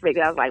went perfect.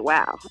 I was like,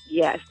 wow,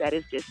 yes, that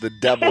is just. The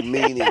double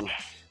meaning.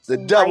 The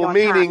double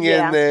meaning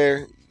in there.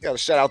 You got to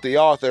shout out the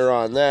author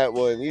on that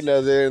one.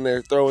 They're in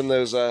there throwing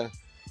those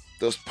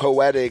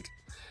poetic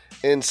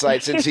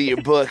insights into your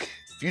book.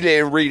 If you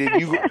didn't read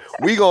it,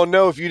 we gonna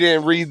know if you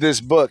didn't read this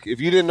book. If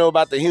you didn't know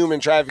about the human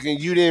trafficking,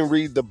 you didn't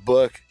read the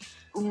book.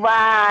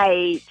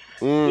 Right.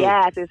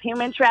 Yes, it's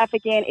human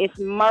trafficking, it's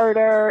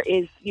murder,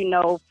 it's,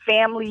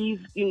 families,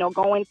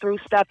 going through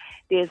stuff.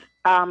 There's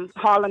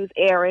Harlem's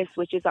Heiress,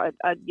 which is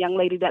a young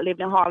lady that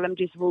lived in Harlem,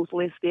 just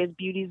ruthless. There's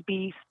Beauty's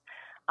Beast.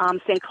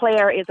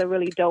 Sinclair is a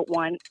really dope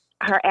one.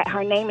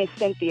 Her name is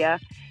Cynthia,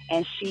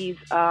 and she's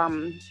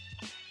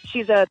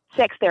a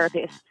sex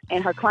therapist,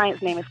 and her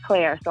client's name is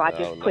Claire. So I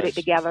just put it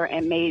together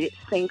and made it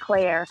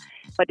Sinclair,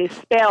 but it's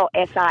spelled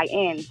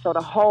S-I-N. So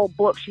the whole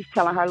book, she's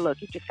telling her,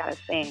 look, you just got to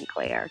sin,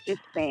 Claire.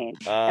 Just sin.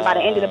 And by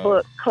the end of the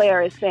book,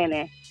 Claire is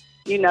sinning.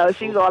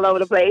 She's all over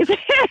the place.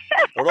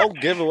 Well, don't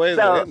give away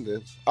the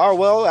ending. Oh,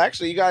 well,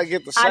 actually, you got to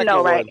get the second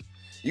one.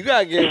 You got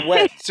to get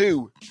wet,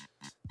 too.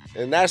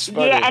 And that's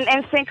funny. Yeah,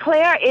 and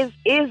Sinclair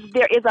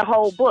there is a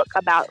whole book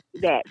about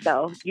that,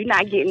 so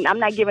I'm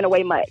not giving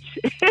away much.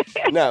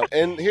 No,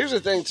 and here's the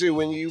thing too,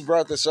 when you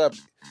brought this up,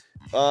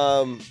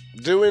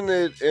 doing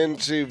it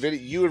into video,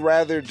 you would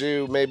rather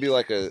do maybe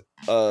like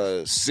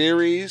a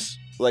series,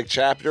 like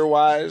chapter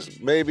wise,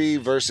 maybe,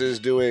 versus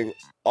doing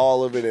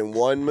all of it in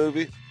one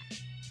movie?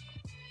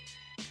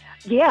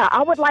 Yeah,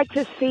 I would like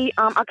to see,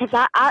 because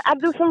I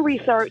do some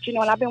research, and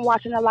I've been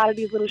watching a lot of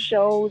these little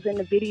shows and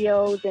the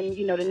videos and,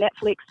 the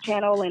Netflix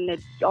channel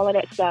and all of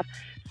that stuff.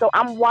 So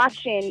I'm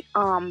watching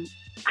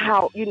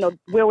how,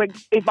 where we're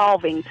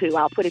evolving to,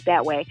 I'll put it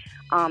that way,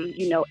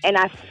 and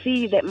I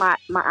see that my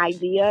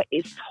idea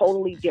is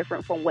totally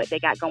different from what they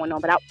got going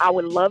on. But I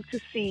would love to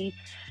see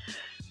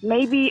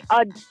maybe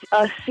a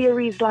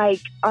series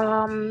like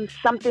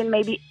something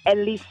maybe at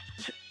least.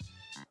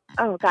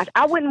 Oh, gosh,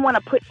 I wouldn't want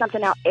to put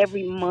something out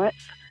every month,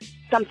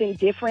 something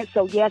different.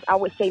 So, yes, I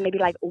would say maybe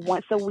like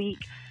once a week,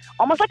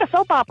 almost like a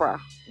soap opera.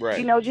 Right.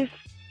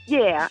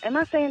 Yeah. Am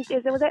I saying,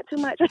 was that too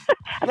much?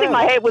 I think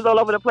my head was all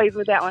over the place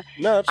with that one.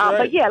 No, that's right.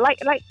 But, yeah,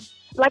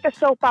 like a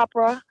soap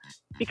opera,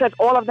 because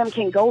all of them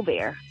can go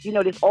there.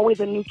 There's always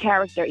a new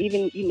character.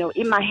 Even,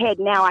 in my head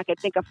now, I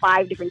could think of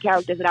 5 different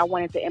characters that I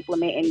wanted to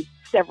implement in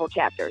several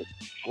chapters.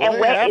 Well,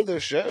 and they have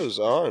their shows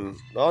on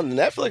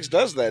Netflix.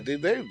 Does that,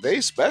 dude?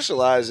 They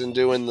specialize in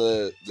doing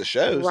the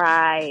shows.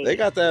 Right. They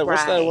got that.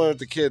 What's that one with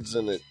the kids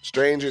in it?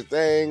 Stranger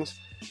Things.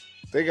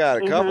 They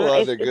got a couple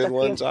other good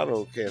ones. I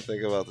can't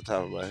think of off the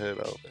top of my head.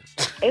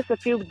 It's a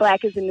few.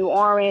 Black is the New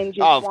Orange.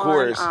 Of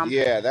course.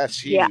 Yeah, that's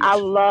huge. Yeah, I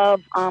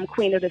love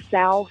Queen of the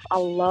South. I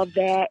love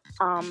that.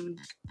 And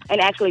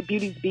actually,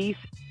 Beauty's Beast,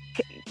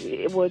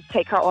 it would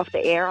take her off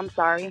the air. I'm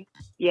sorry.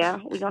 Yeah,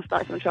 we're gonna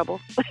start some trouble.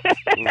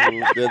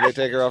 Did they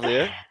take her off the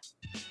air?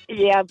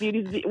 Yeah,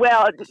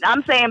 Well,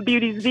 I'm saying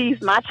Beauty's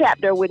Beast. My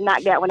chapter would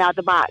knock that one out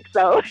the box.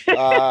 So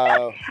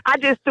I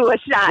just threw a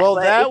shot. Well,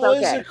 but that it's was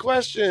okay. a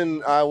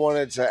question I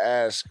wanted to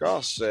ask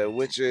also,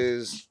 which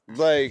is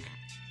like,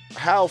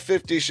 how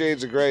 50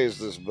 Shades of Grey is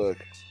this book?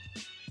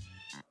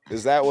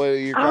 Is that what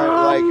you're kind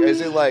of like? Is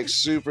it like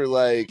super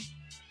like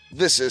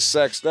this is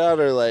sexed out,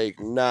 or like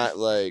not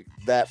like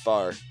that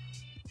far?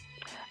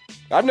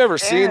 I've never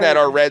seen that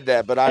or read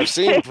that, but I've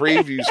seen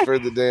previews for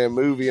the damn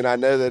movie, and I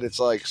know that it's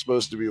like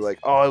supposed to be like,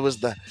 oh, it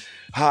was the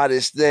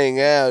hottest thing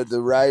out.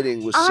 The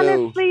writing was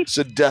Honestly,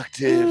 so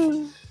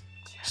seductive.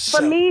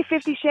 For me,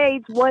 50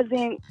 Shades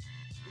wasn't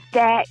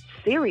that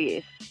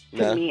serious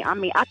to me. I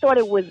mean, I thought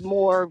it was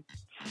more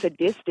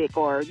sadistic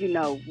or,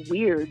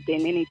 weird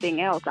than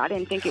anything else. I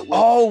didn't think it was.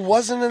 Oh,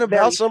 wasn't it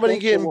about somebody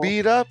sensual. getting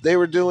beat up? They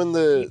were doing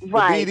the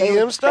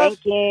BDM stuff?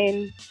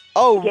 Spanking.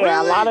 Oh, yeah,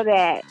 really? A lot of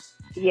that.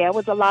 Yeah, it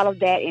was a lot of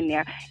that in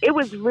there. It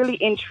was really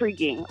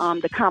intriguing.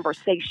 The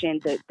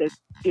conversation,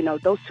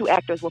 those two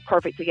actors were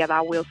perfect together. I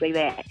will say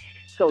that.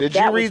 So did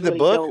that you read the really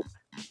book? Dope.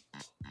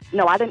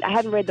 No, I didn't. I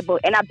hadn't read the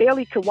book, and I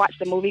barely could watch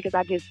the movie because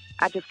I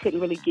just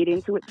couldn't really get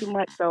into it too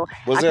much. So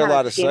was there a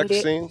lot of sex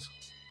scenes?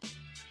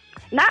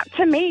 Not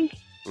to me.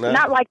 No?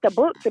 Not like the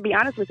book, to be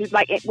honest with you.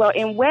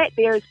 In Wet,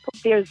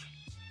 there's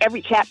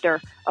every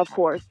chapter, of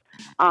course.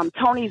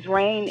 Tony's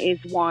Reign is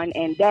one,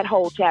 and that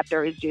whole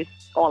chapter is just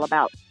all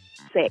about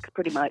sex,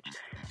 pretty much.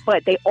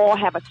 But they all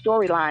have a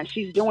storyline.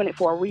 She's doing it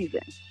for a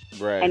reason,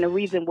 right? And the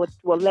reason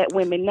will let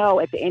women know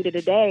at the end of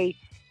the day,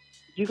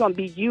 you're gonna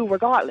be you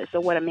regardless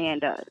of what a man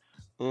does.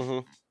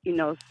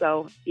 Mm-hmm.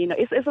 So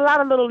it's a lot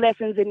of little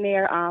lessons in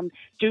there.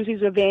 Juicy's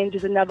Revenge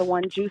is another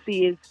one.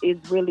 Juicy is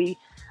really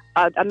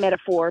a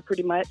metaphor,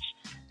 pretty much.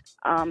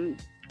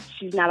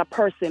 She's not a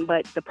person,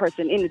 but the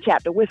person in the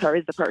chapter with her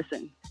is the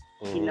person.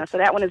 So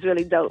that one is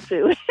really dope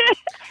too.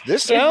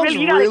 This sounds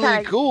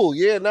really cool.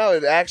 Yeah, no,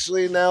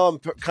 now I'm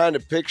kind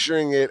of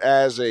picturing it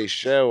as a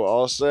show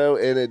also,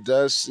 and it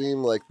does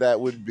seem like that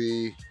would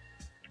be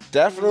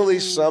definitely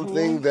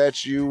something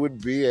that you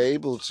would be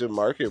able to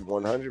market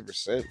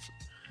 100%.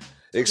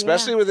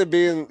 Especially with it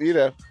being,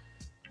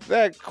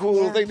 that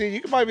cool thing.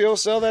 You might be able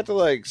to sell that to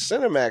like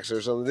Cinemax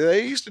or something.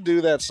 They used to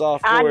do that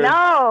software. I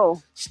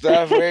know.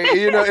 Stuff where,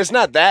 it's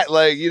not that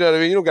like, you know what I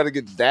mean? You don't got to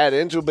get that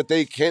into it, but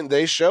they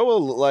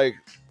show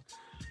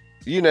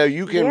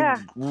you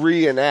can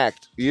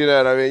reenact, you know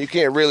what I mean? You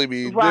can't really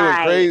be doing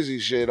crazy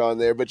shit on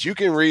there, but you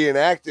can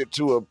reenact it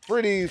to a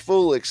pretty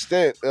full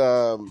extent.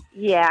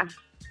 Yeah.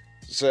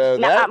 So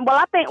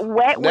I think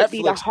Wet would Netflix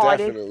be the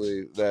hardest.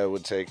 Definitely that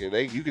would take it.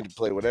 You can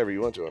play whatever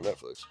you want to on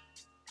Netflix.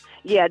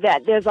 Yeah,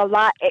 there's a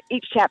lot.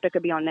 Each chapter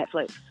could be on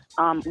Netflix.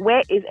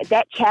 Wet is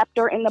that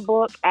chapter in the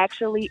book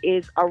actually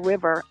is a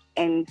river,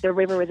 and the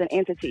river is an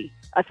entity,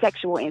 a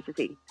sexual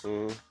entity.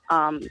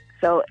 Mm-hmm.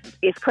 So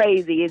it's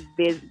crazy.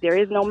 There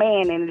is no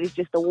man, and it is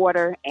just the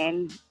water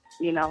and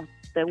the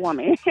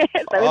woman. So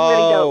it's really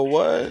dope.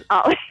 What?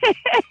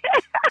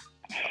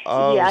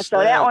 Yeah. So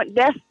that one,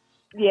 that's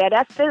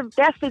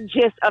the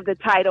gist of the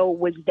title,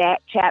 was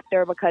that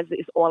chapter, because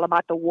it's all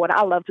about the water.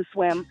 I love to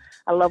swim.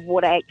 I love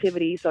water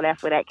activities, so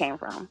that's where that came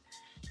from.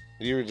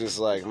 You were just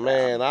like,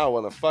 man, I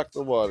want to fuck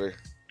the water.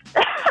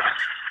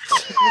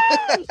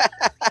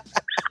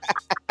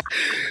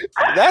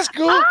 That's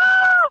cool.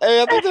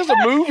 Hey, I think there's a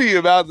movie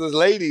about this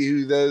lady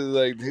who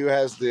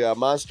has the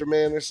Monster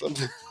Man or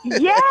something.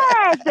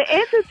 Yes, the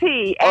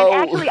entity. And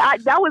actually,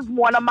 that was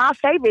one of my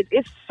favorites.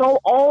 It's so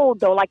old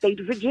though. Like they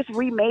just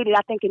remade it,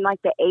 I think in like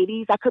the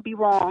 80s. I could be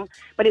wrong,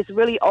 but it's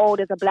really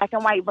old. It's a black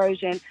and white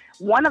version.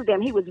 One of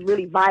them, he was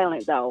really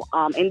violent though.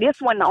 In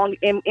this one,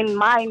 in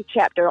my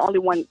chapter, only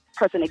one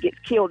person that gets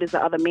killed is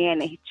the other man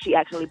that she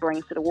actually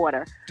brings to the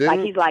water.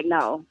 He's like,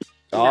 no.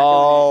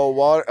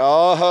 Water.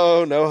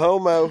 Oh, no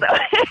homo.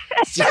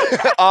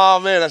 Oh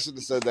man, I should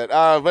have said that.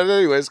 But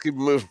anyways, keep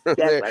moving from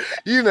there.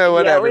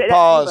 Whatever.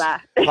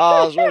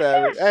 Pause,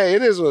 whatever. Hey,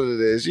 it is what it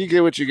is. You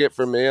get what you get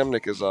from me. I'm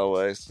Nick as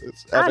always.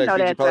 It's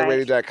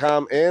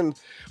fxbgpublicradio.com. And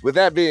with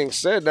that being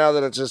said, now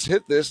that I just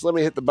hit this, let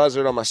me hit the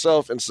buzzer on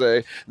myself and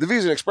say the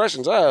views and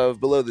expressions of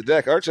Below the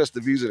Deck are just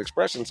the views and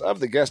expressions of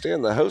the guest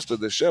and the host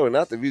of the show, and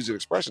not the views and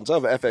expressions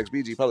of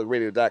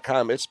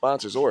fxbgpublicradio.com, its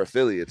sponsors or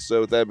affiliates.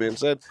 So with that being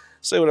said,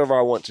 say whatever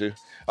I want to.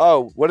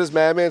 Oh, what does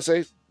Madman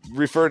say?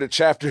 Refer to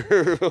chapter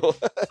 1.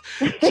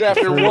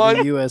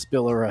 The U.S.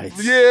 Bill of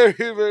Rights. Yeah,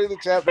 refer to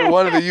chapter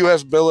 1 of the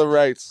U.S. Bill of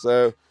Rights.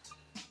 So,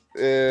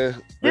 there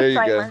you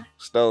go.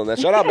 Stolen that.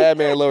 Shout out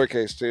Madman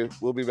lowercase too.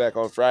 We'll be back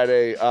on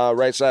Friday.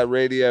 Right Side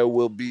Radio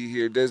will be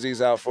here.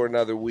 Dizzy's out for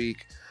another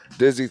week.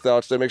 Dizzy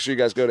Thoughts. So make sure you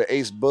guys go to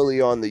Ace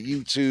Bully on the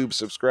YouTube.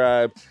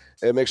 Subscribe.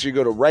 And make sure you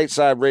go to Right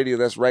Side Radio.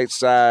 That's Right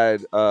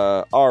Side,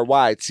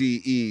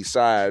 RYTE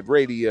Side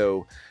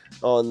Radio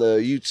on the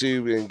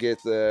YouTube and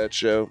get that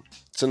show.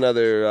 It's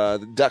another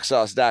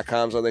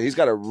ducksauce.com's on there. He's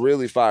got a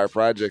really fire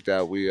project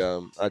out.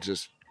 I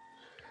just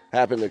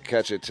happened to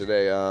catch it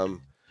today.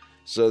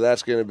 So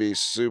that's going to be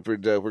super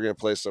dope. We're going to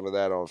play some of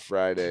that on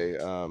Friday.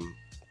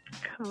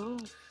 Cool.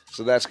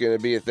 So that's going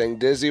to be a thing.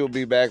 Dizzy will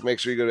be back. Make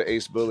sure you go to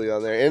Ace Bully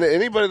on there. And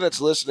anybody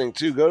that's listening,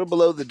 too, go to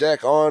Below the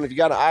Deck on. If you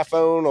got an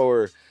iPhone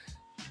or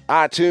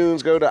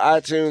iTunes, go to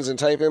iTunes and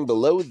type in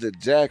Below the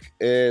Deck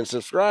and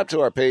subscribe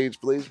to our page,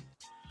 please.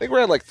 I think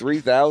we're at like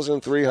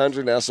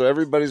 3,300 now, so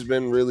everybody's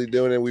been really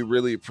doing it. We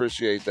really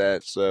appreciate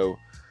that. So,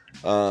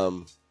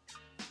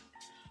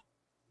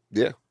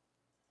 yeah.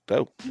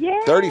 Dope. Yeah.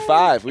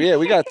 35. Yeah,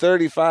 we got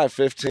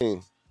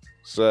 35-15.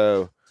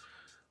 So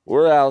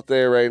we're out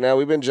there right now.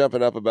 We've been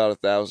jumping up about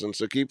 1,000.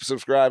 So keep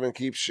subscribing,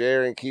 keep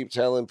sharing, keep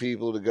telling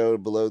people to go to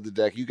Below the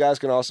Deck. You guys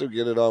can also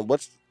get it on.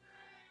 What's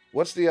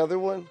the other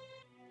one?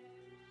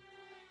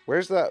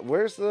 What's that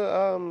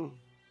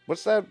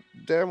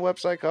damn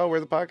website called where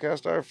the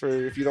podcasts are for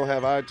if you don't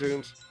have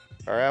iTunes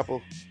or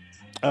Apple?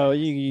 Oh,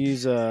 you can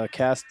use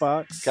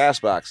Castbox.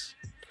 Castbox.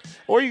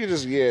 Or you can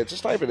just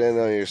type it in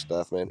on your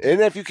stuff, man.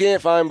 And if you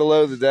can't find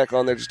Below the Deck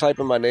on there, just type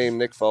in my name,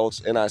 Nick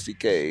Fultz,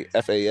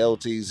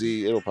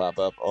 NickFaltz. It'll pop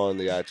up on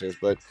the iTunes.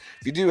 But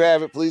if you do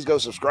have it, please go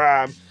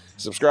subscribe.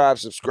 Subscribe.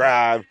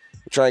 We're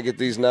trying to get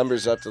these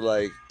numbers up to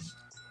like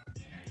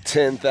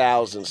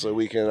 10,000 so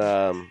we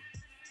can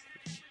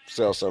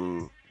sell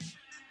some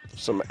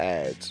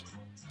ads.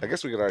 I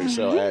guess we could already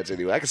sell ads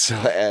anyway. I can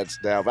sell ads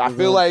now, but I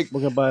feel like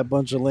we're gonna buy a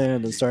bunch of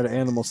land and start an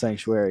animal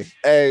sanctuary.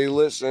 Hey,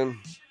 listen,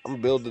 I'm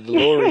gonna build the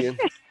DeLorean.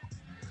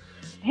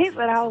 He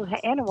said I was an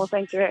animal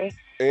sanctuary.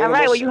 All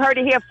right, well, you heard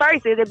it here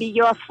first. It'll be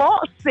your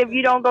fault if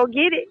you don't go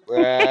get it.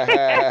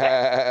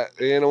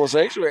 Animal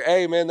sanctuary.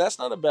 Hey, man, that's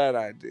not a bad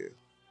idea.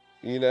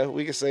 You know,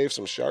 we can save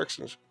some sharks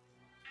and.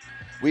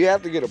 We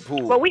have to get a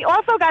pool. Well, we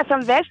also got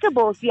some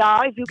vegetables,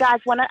 y'all. If you guys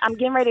want to, I'm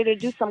getting ready to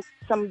do some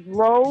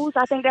rows.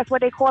 I think that's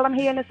what they call them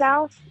here in the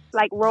South,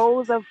 like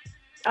rows of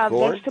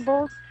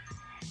vegetables.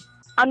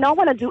 I know I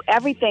want to do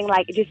everything,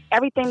 like just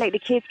everything that the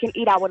kids can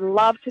eat. I would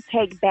love to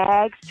take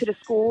bags to the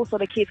school so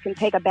the kids can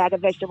take a bag of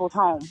vegetables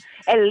home.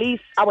 At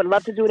least I would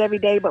love to do it every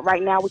day, but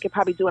right now we could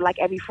probably do it like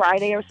every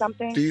Friday or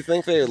something. Do you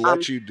think they would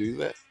let you do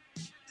that?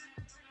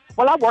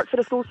 Well, I work for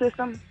the school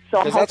system, so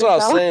I'm hoping that's what I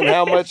was so. saying.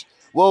 How much?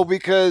 Well,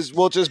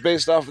 just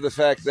based off of the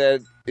fact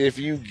that if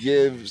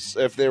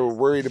they were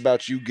worried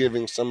about you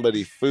giving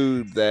somebody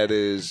food that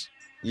is,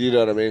 you know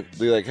what I mean?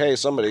 Be like, hey,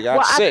 somebody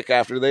got sick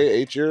after they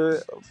ate your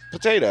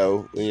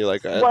potato. And you're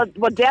like, well,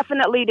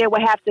 definitely there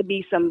would have to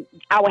be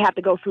I would have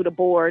to go through the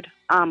board.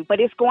 But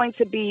it's a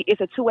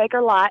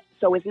 2-acre lot.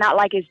 So it's not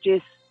like it's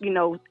just,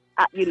 on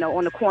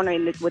the corner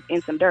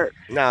within some dirt.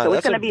 Nah, so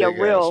it's going to be a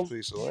real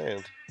piece of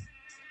land.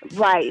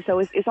 Right, so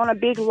it's on a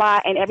big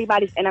lot, and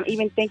I'm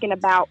even thinking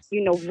about,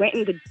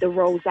 renting the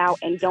rows out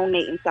and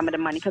donating some of the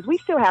money, because we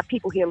still have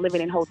people here living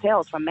in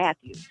hotels from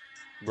Matthew.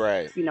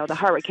 Right. The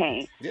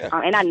hurricane. Yeah.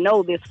 And I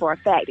know this for a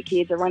fact. The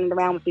kids are running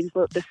around with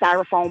the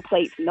styrofoam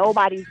plates.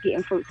 Nobody's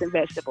getting fruits and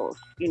vegetables,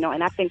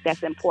 and I think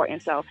that's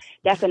important. So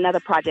that's another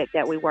project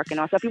that we're working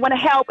on. So if you want to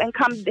help and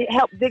come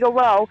help dig a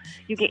row,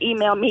 you can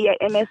email me at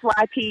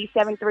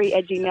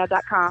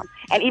msyp73@gmail.com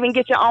and even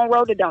get your own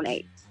row to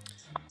donate.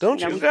 Don't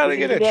you gotta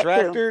get a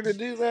tractor to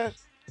do that?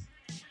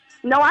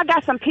 No, I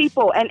got some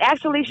people, and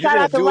actually, shout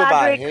out to Roderick.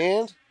 Roderick. Do it by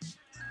hand?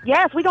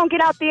 Yes, we're gonna get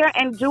out there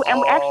and do.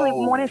 And actually,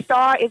 Morning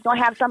Star is gonna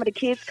have some of the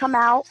kids come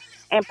out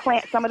and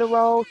plant some of the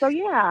rows. So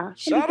yeah,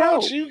 shout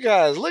out you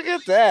guys! Look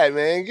at that,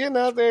 man, getting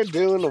out there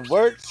doing the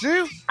work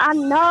too. I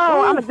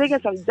know. I'm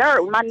digging some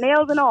dirt with my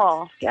nails and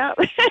all. Yep.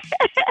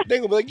 They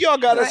gonna be like, y'all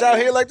got us out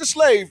here like the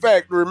slave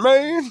factory,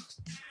 man.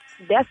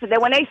 That's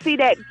when they see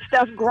that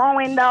stuff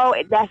growing, though.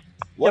 That's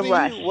What the do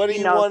rush. you want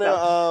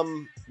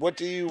to what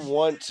do you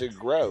want to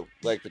grow?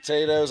 Like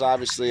potatoes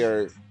obviously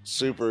are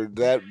super,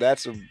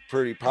 that's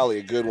probably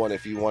a good one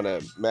if you want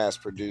to mass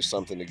produce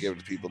something to give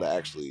to people to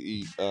actually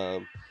eat.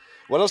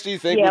 What else do you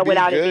think would be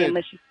without good? It being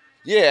mushy.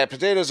 Yeah,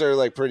 potatoes are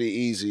like pretty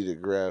easy to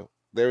grow.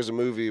 There was a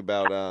movie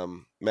about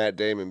Matt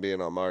Damon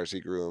being on Mars. He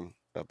grew them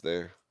up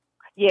there.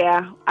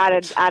 Yeah,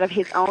 out of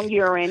his own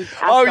urine.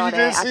 You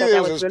did see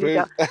that was really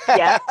dope.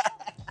 Yeah.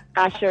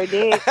 I sure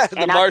did.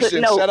 And I took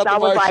notes. I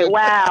was like,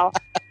 wow.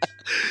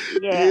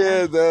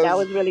 Yeah, that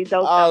was really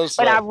dope.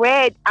 But I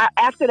read,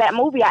 after that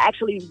movie, I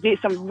actually did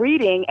some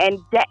reading, and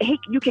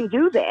you can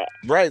do that.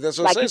 Right, that's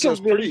what I'm saying. So it's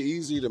pretty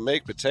easy to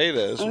make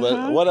potatoes. Mm-hmm.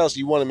 But what else?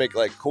 You want to make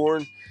like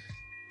corn?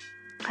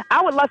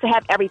 I would love to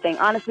have everything,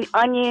 honestly.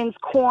 Onions,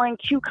 corn,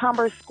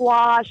 cucumbers,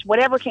 squash,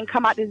 whatever can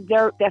come out this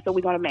dirt, that's what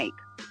we're going to make.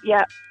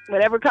 Yeah,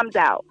 whatever comes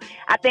out.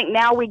 I think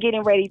now we're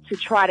getting ready to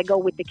try to go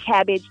with the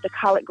cabbage, the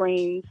collard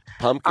greens,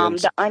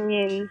 pumpkins, the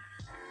onions.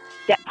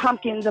 That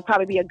pumpkins will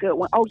probably be a good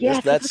one. Oh, yes.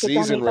 It's that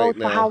season right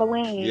now. For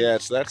Halloween. Yeah,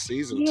 it's that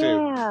season, too.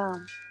 Yeah.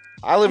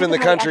 I live in the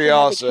country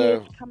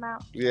also.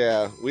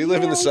 Yeah, we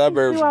live in the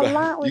suburbs,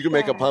 but you can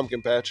make a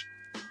pumpkin patch.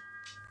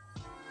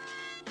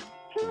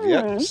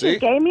 You just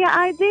gave me an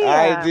idea.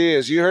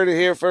 Ideas. You heard it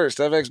here first.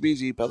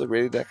 FXBG,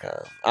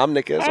 publicradio.com. I'm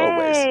Nick as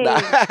always.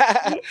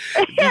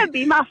 It'd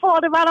be my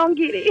fault if I don't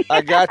get it. I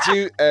got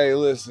you. Hey,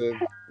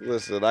 listen.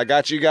 I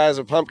got you guys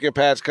a pumpkin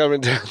patch coming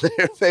down there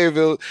in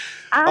Fayetteville.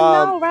 I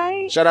know,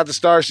 right? Shout out to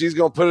Star. She's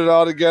going to put it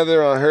all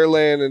together on her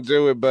land and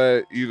do it.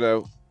 But,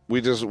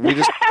 we just,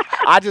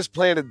 I just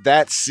planted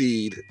that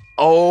seed.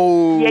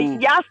 Oh. Yeah,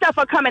 y'all stuff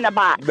will come in a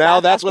box. Now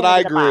Y'all that's stuff what come I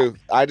in a grew.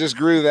 box. I just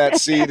grew that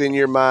seed in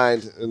your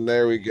mind, and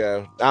there we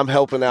go. I'm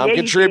helping out. Yeah, I'm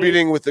you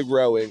contributing with the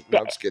growing. No,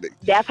 I'm just kidding.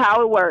 That's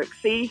how it works.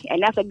 See?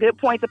 And that's a good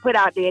point to put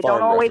out there. It Farm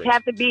don't always reference.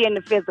 have to be in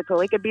the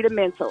physical. It could be the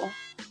mental.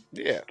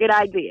 Yeah. Good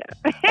idea.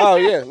 Oh,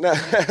 yeah. No.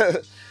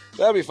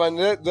 That'd be fun.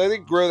 They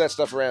grow that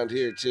stuff around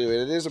here, too.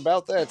 And it is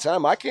about that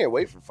time. I can't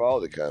wait for fall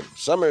to come.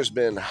 Summer's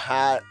been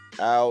hot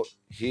out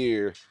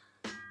here.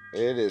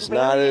 It is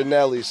not a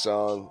Nelly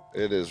song.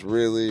 It has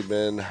really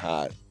been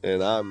hot,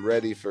 and I'm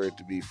ready for it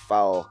to be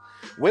fall.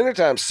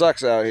 Wintertime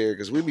sucks out here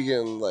because we be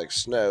getting like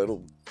snow.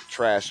 It'll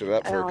trash it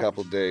up for a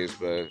couple days,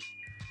 but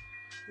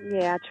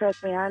Yeah,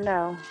 trust me, I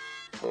know.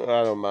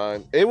 I don't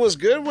mind. It was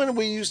good when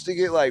we used to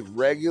get like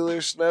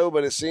regular snow,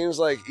 but it seems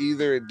like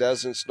either it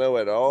doesn't snow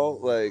at all,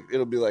 like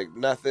it'll be like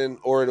nothing,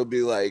 or it'll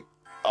be like,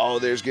 oh,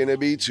 there's gonna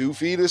be 2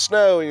 feet of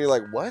snow, and you're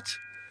like, what?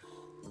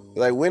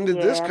 Like, when did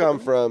this come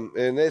from?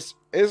 And it's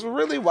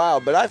really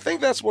wild. But I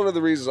think that's one of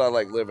the reasons I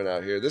like living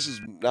out here. This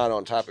is not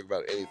on topic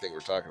about anything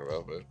we're talking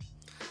about, but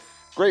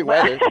great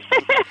weather.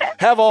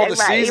 Have all the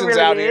seasons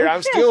really out is. here.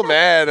 I'm still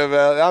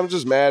I'm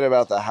just mad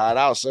about the hot.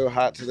 I was so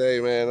hot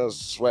today, man. I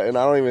was sweating.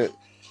 I don't even,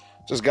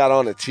 just got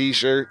on a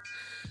t-shirt.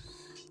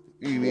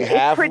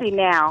 It's pretty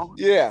now.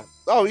 Yeah.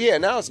 Oh, yeah.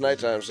 Now it's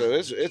nighttime, so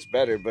it's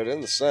better. But in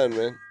the sun,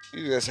 man.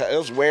 I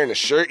was wearing a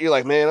shirt. You're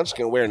like, man, I'm just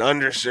going to wear an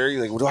undershirt.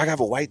 You're like, well, do I have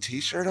a white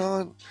t-shirt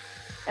on?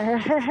 So,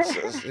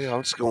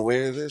 I'm just going to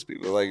wear this.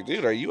 People are like,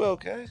 dude, are you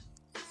okay?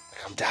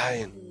 Like, I'm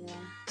dying. Yeah.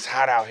 It's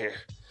hot out here.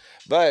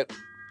 But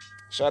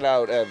shout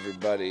out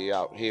everybody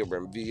out here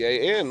in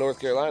VA and North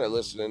Carolina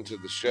listening to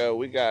the show.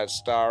 We got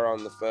Star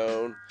on the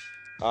phone,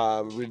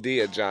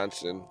 Radiah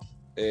Johnson.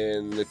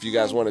 And if you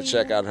guys want to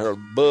check out her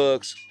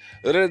books,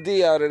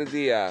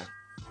 Radiah.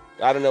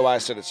 I don't know why I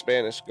said it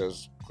Spanish,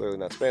 because clearly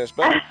not Spanish,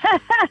 but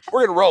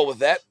we're going to roll with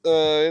that.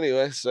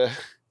 Anyway, so,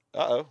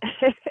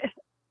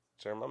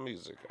 turn my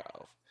music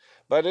off.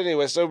 But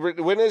anyway, so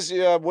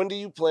when do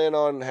you plan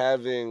on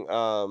having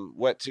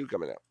Wet 2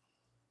 coming out?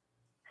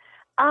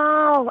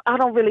 Oh, I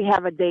don't really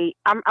have a date.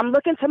 I'm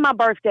looking to my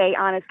birthday,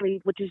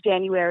 honestly, which is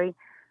January.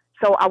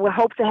 So I would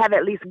hope to have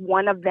at least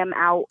one of them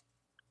out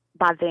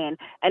by then.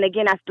 And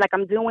again,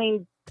 I'm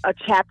doing a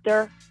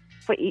chapter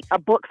for a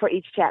book for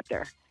each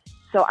chapter.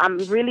 So I'm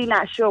really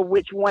not sure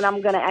which one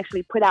I'm going to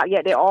actually put out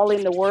yet. They're all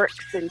in the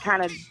works and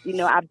kind of,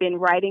 I've been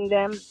writing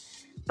them,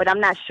 but I'm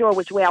not sure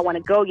which way I want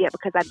to go yet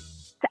because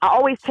I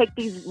always take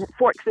these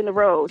forks in the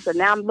road. So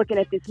now I'm looking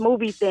at this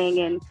movie thing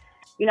and,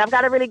 I've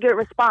got a really good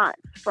response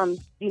from,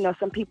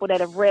 some people that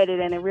have read it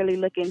and are really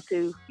looking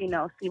to,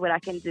 see what I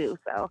can do.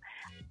 So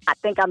I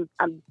think I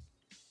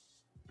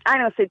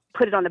don't say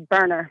put it on the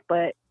burner,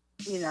 but,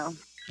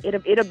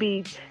 it'll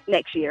be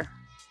next year.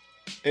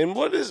 And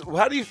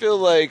how do you feel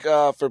like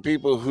for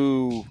people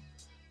who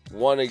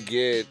want to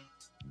get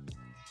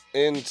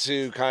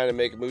into kind of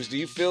making movies, do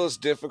you feel it's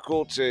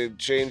difficult to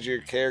change your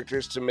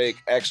characters to make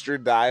extra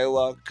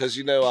dialogue? Because,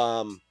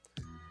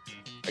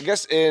 I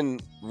guess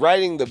in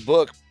writing the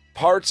book,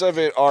 parts of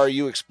it are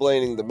you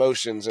explaining the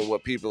motions and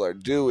what people are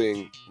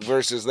doing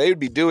versus they would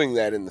be doing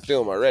that in the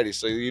film already.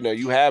 So,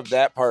 you have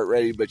that part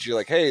ready, but you're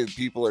like, hey,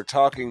 people are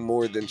talking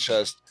more than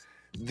just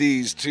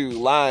these 2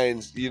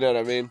 lines. You know what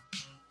I mean?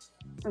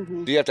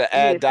 Mm-hmm. Do you have to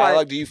add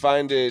dialogue? Do you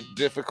find it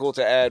difficult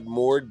to add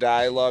more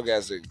dialogue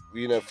as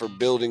for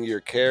building your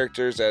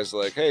characters as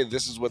like, hey,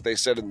 this is what they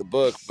said in the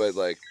book, but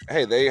like,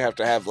 hey, they have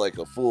to have like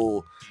a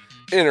full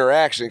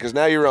interaction because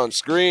now you're on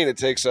screen. It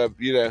takes up,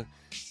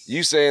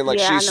 you saying like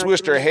she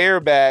swished her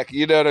hair back.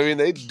 You know what I mean?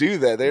 They do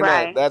that. They're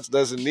not. That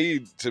doesn't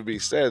need to be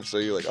said. So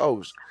you're like,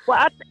 oh.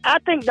 Well, I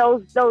think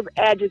those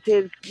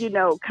adjectives,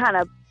 kind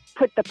of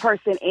put the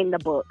person in the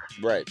book,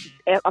 right?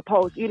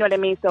 Opposed, you know what I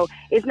mean. So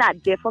it's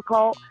not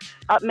difficult,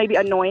 maybe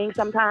annoying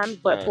sometimes,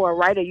 but for a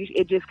writer, you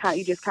just kind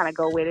of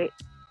go with it.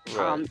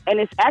 Right. And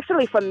it's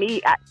actually for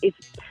me, it's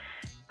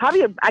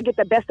probably I get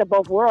the best of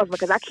both worlds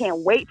because I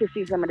can't wait to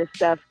see some of this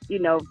stuff. The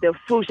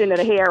swooshing of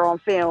the hair on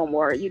film,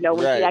 or when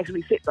she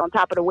actually sits on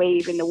top of the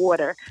wave in the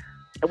water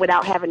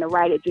without having to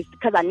write it, just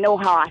because I know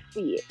how I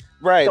see it.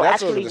 Right. So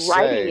that's actually what I'm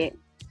writing say. it.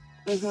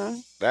 Mm-hmm.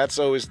 That's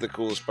always the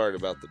coolest part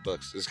about the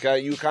books. Is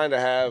you kind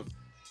of have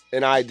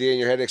an idea in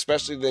your head,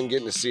 especially then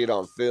getting to see it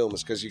on film,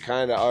 is because you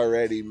kind of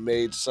already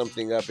made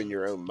something up in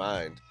your own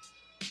mind.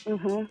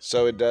 Mm-hmm.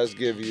 So it does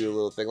give you a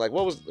little thing. Like,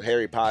 what was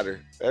Harry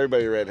Potter?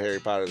 Everybody read Harry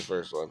Potter, the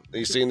first one.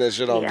 You seen this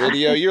shit on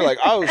video? You're like,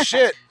 oh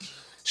shit,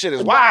 shit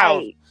is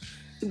wild.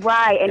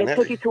 Right, and it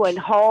took you to a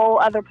whole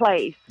other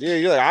place. Yeah,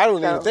 you're like, I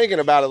wasn't even thinking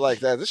about it like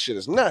that. This shit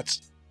is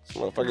nuts. These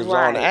motherfuckers was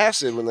on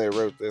acid when they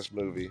wrote this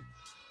movie.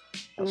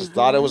 I just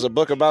thought it was a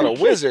book about a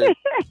wizard.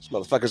 These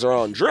motherfuckers are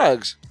on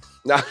drugs.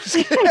 No, I'm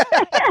just kidding.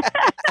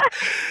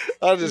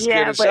 I'm just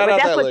kidding. But Shout out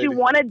that's that what lady. you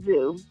want to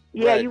do.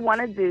 Yeah, Right. you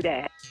want to do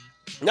that.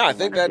 No, I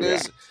think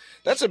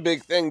that's a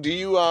big thing. Do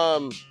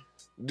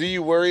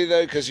you worry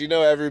though? Because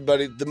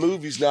everybody, the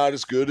movie's not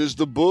as good as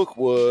the book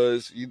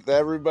was.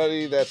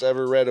 Everybody that's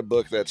ever read a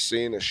book, that's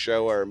seen a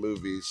show or a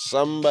movie,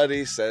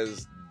 somebody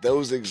says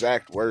those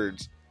exact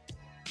words.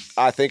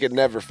 I think it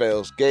never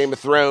fails. Game of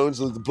Thrones,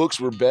 the books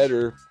were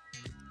better.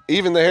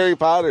 Even the Harry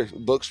Potter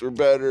books were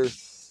better.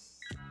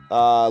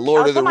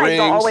 Lord of the Somebody's Rings.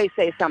 gonna always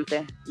say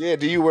something. Yeah,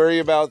 do you worry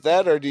about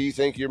that, or do you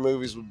think your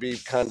movies would be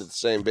kind of the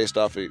same based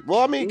off of...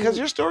 Well, I mean, because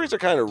your stories are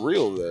kind of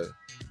real, though.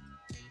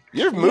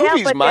 Your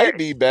movies might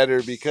be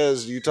better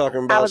because you're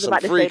talking about some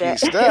freaky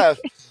stuff.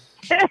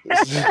 I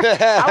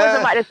was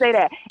about to say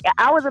that.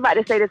 I was about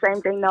to say the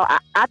same thing. No,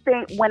 I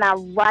think when I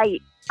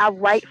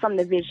write from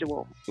the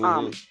visual.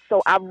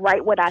 So I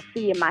write what I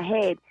see in my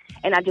head,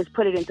 and I just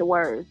put it into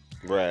words.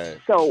 Right.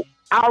 So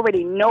I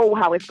already know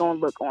how it's going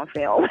to look on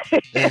film.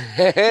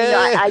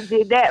 I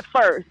did that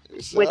first,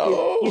 which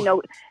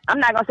is, I'm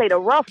not going to say the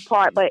rough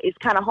part, but it's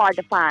kind of hard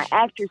to find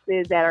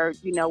actresses that are,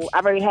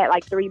 I've already had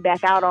like 3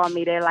 back out on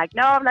me. They're like,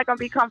 no, I'm not going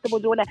to be comfortable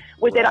doing that.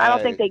 With it, I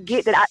don't think they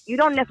get that. You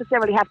don't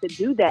necessarily have to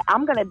do that.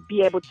 I'm going to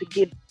be able to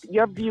give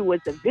your viewers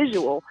the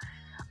visual.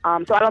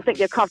 So I don't think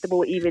they're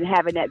comfortable even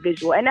having that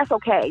visual. And that's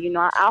okay.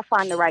 I'll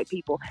find the right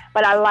people.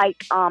 But I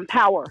like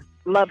power,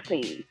 love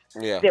scenes.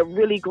 Yeah. They're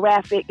really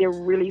graphic, they're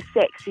really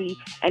sexy,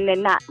 and they're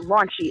not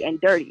raunchy and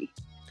dirty.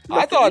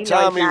 I thought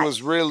Tommy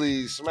was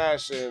really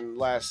smashing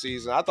last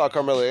season. I thought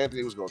Carmelo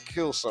Anthony was going to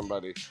kill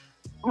somebody.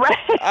 Right.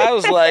 I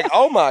was like,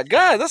 oh my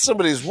God, that's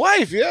somebody's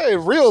wife. Yeah,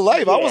 in real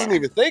life. Yeah. I wasn't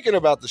even thinking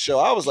about the show.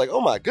 I was like,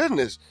 oh my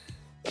goodness,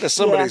 that is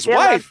somebody's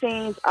wife. Their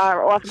love scenes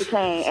are off the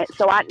chain. And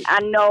so I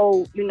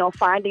know,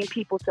 finding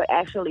people to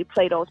actually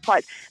play those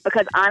parts.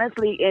 Because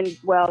honestly,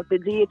 the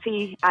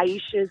deity,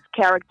 Aisha's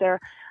character,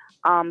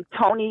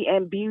 Tony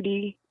and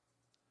Beauty.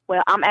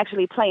 Well, I'm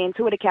actually playing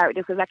 2 of the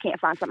characters because I can't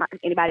find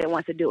anybody that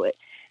wants to do it.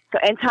 So,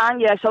 and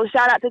Tanya. So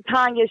shout out to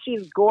Tanya.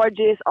 She's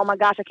gorgeous. Oh my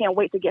gosh, I can't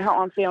wait to get her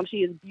on film.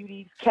 She is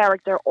Beauty's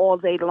character all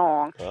day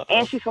long,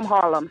 and she's from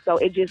Harlem, so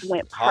it just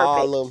went perfect.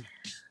 Harlem.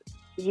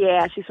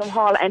 Yeah, she's from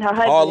Harlem, and her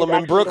husband. Harlem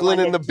and Brooklyn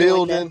in the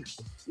building.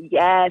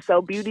 Yeah,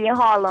 so Beauty and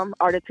Harlem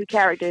are the 2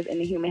 characters in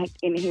the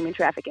human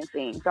trafficking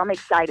scene. So I'm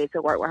excited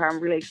to work with her. I'm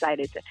really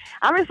excited to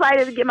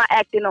get my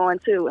acting on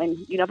too. And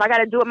if I got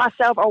to do it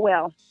myself, oh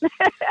well.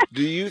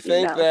 Do you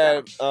think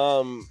that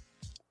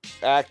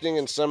acting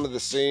in some of the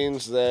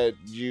scenes that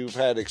you've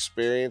had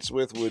experience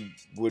with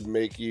would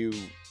make you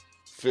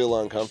feel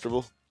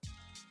uncomfortable?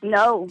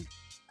 No,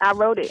 I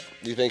wrote it.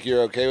 Do you think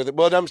you're okay with it?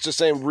 Well, I'm just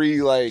saying,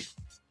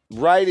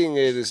 writing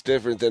it is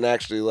different than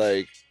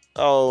actually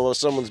oh,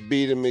 someone's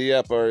beating me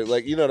up, or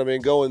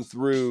going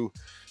through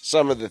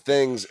some of the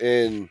things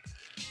in,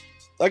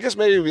 I guess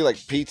maybe it'd be like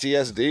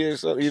PTSD or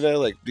something, do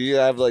you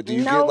have do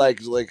you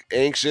get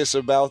anxious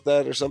about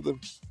that or something?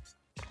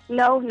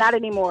 No, not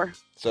anymore.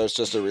 So it's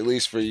just a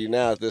release for you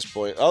now at this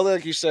point. Oh,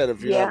 like you said,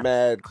 if you're not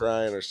mad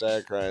crying or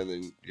sad crying,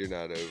 then you're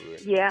not over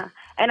it. Yeah.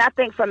 And I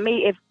think for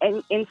me, if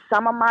in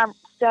some of my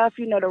stuff,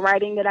 the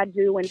writing that I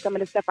do and some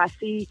of the stuff I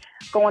see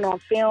going on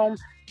film,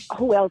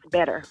 who else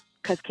better?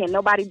 Because can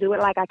nobody do it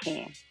like I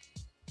can?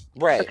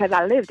 Right. Because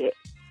I lived it.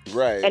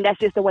 Right. And that's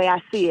just the way I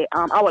see it.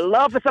 I would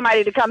love for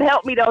somebody to come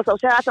help me, though, so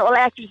shout out to all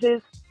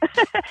actresses.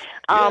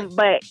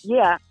 But,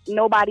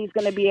 nobody's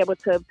going to be able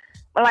to...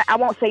 Well, I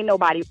won't say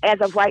nobody. As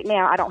of right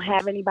now, I don't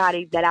have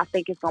anybody that I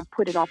think is going to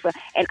put it on film.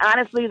 And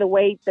honestly, the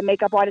way the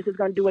makeup artist is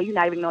going to do it, you're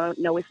not even going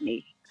to know it's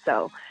me.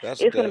 So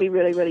it's going to be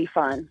really, really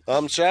fun.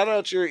 Shout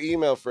out your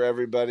email for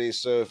everybody.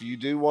 So if you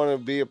do want to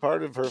be a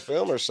part of her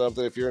film or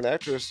something, if you're an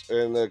actress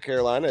in the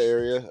Carolina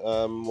area,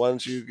 why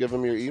don't you give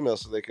them your email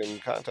so they can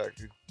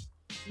contact you?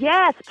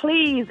 Yes,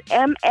 please.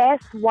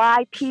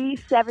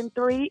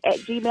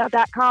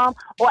 msyp73@gmail.com.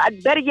 Or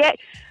better yet,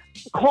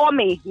 call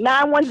me,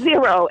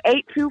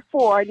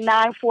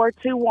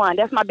 910-824-9421.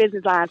 That's my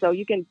business line, so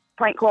you can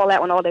prank call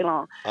that one all day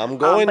long. I'm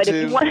going to. If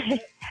you want,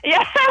 as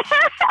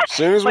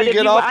soon as we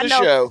get off the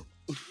show.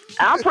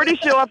 I'm pretty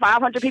sure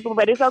 500 people,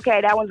 but it's okay.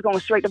 That one's going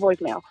straight to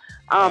voicemail.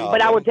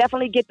 But I will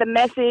definitely get the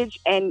message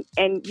and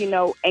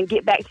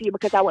get back to you,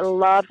 because I would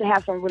love to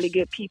have some really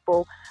good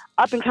people,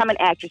 up and coming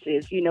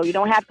actresses. You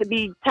don't have to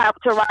be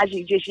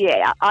Taraji just yet.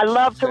 I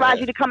love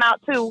Taraji to come out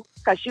too,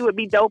 because she would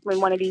be dope in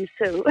one of these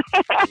too.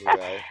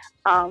 Right.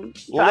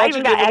 So I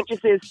even got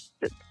actresses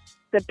to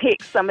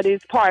pick some of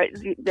these parts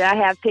that I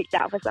have picked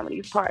out for some of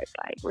these parts.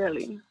 Like,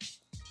 really.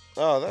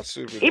 Oh, that's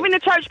super. Even the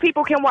church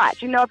people can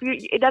watch.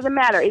 It doesn't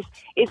matter.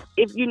 It's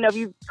if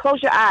you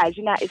close your eyes,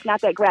 it's not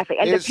that graphic.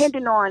 And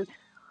depending on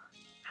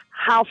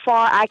how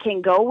far I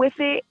can go with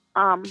it,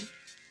 well,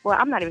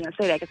 I'm not even gonna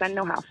say that because I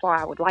know how far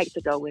I would like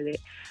to go with it.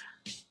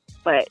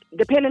 But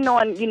depending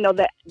on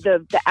the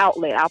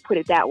outlet, I'll put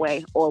it that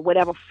way, or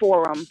whatever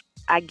forum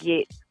I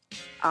get,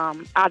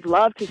 I'd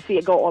love to see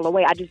it go all the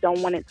way. I just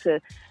don't want it to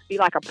be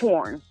like a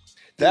porn.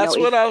 That's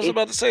what I was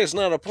about to say. It's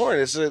not a porn.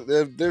 There's a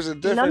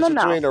difference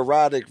between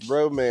erotic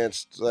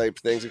romance type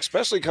things,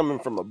 especially coming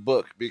from a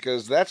book,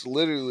 because that's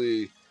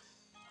literally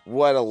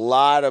what a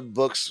lot of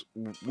books,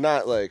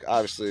 not like,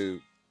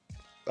 obviously,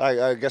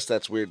 I guess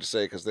that's weird to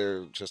say because there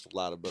are just a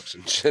lot of books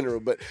in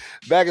general, but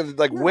back in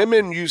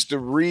women used to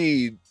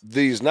read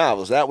these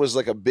novels. That was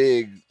like a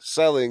big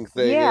selling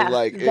thing. Yeah,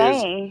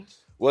 and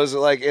Was it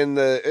like in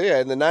the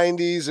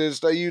 90s and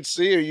stuff you'd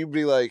see, or you'd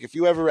be like, if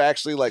you ever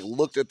actually like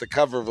looked at the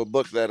cover of a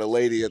book that a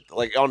lady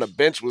like on a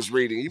bench was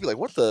reading, you'd be like,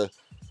 what the?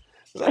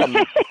 Is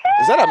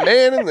that a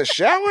man in the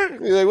shower?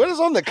 You're like, what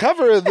is on the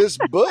cover of this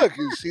book?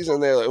 And she's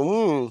in there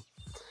like,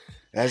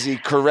 as he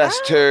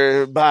caressed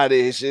her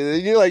body.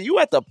 You're like, you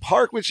at the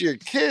park with your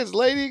kids,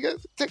 lady?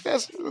 Take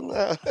that.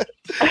 No.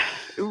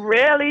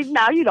 Really?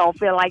 No, you don't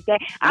feel like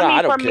that.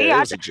 I don't care. It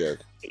was a joke.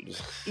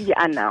 Yeah,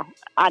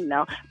 I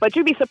know. But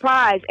you'd be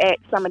surprised at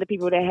some of the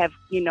people that have,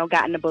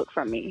 gotten the book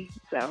from me.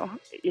 So,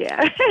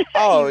 yeah.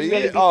 Oh,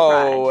 yeah.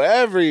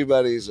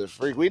 Everybody's a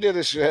freak. We did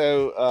a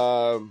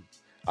show.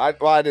 I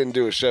didn't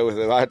do a show with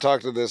him. I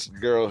talked to this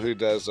girl who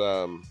does,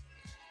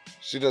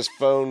 she does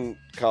phone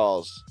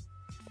calls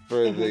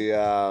for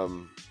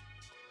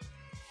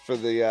for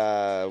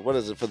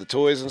the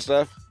toys and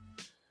stuff.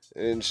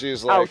 And she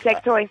was like,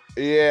 sex toys.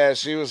 Yeah,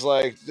 she was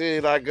like,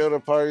 dude, I go to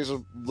parties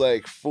with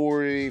like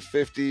 40,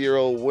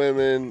 50-year-old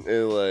women.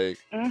 And like,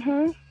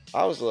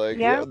 I was like,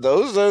 yeah,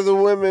 those are the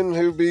women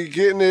who be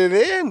getting it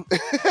in.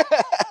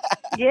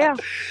 Yeah.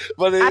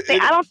 But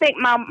I don't think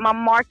my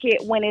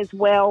market went as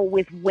well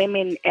with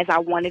women as I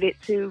wanted it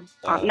to.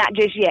 Not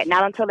just yet.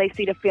 Not until they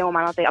see the film.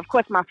 I don't think. Of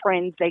course, my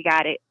friends, they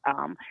got it.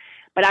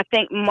 But I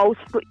think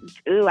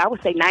I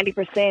would say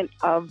 90%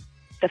 of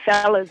the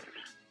fellas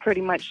pretty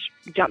much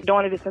jumped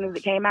on it as soon as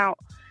it came out.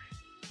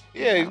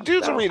 Yeah,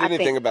 dudes will read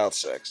anything about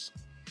sex.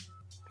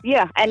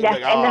 Yeah, and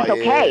that's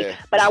okay. Yeah.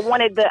 But I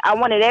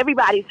wanted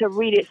everybody to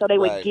read it so they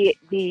would get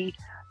the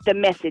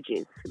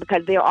messages,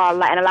 because there are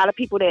and a lot of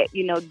people that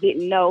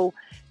didn't know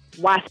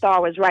why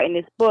Star was writing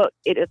this book.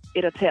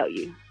 It'll tell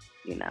you,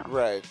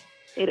 Right.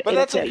 But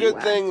that's a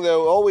good thing,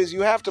 though. Always,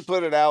 you have to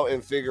put it out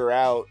and figure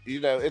out.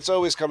 It's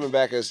always coming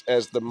back as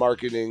the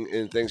marketing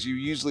and things. You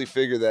usually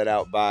figure that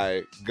out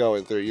by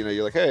going through.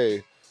 You're like,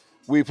 hey,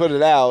 we put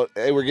it out,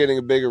 and we're getting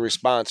a bigger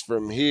response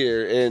from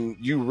here, and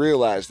you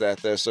realize that,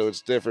 though, so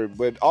it's different.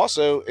 But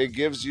also, it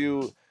gives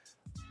you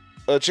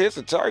a chance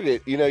to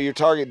target, your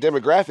target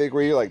demographic,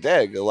 where you're like,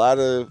 dang, a lot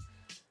of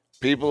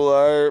people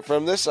are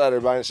from this side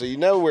of buying, so you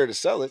know where to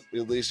sell it.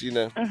 At least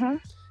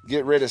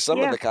get rid of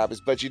some of the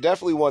copies, but you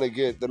definitely want to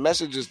get the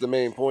message is the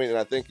main point, and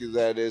I think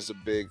that is a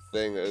big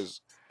thing. Is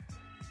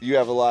you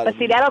have a lot but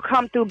see, that'll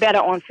come through better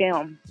on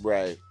film,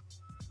 right?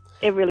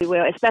 It really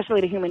will,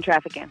 especially the human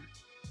trafficking.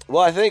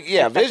 Well, I think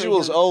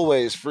visuals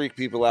always freak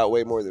people out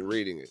way more than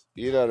reading it.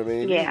 You know what I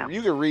mean? Yeah.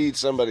 You can read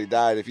somebody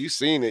died. If you've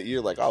seen it,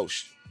 you're like, oh,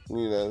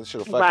 it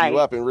should have fucked you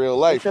up in real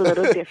life. It's a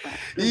little different.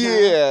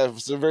 Yeah,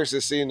 so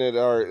versus seeing it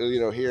or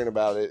hearing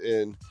about it,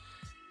 and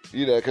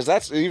because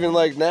that's even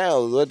like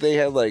now what they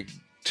had like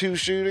 2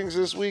 shootings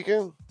this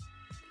weekend,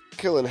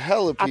 killing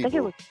hella people. I think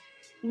it was.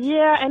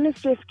 Yeah, and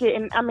it's just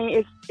getting. I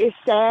mean, it's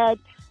sad.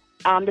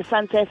 The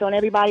sun sets on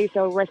everybody,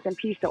 so rest in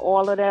peace to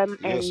all of them.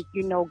 Yes.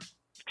 And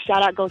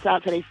shout out goes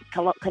out to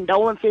their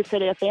condolences to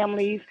their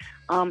families.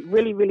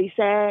 Really, really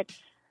sad.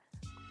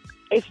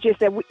 It's just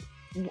that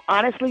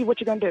honestly, what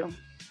you gonna do?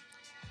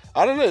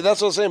 I don't know. That's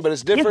what I'm saying, but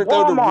it's different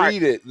though to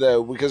read it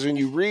though, because when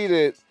you read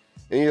it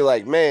and you're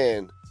like,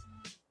 man.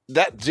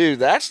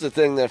 That's the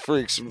thing that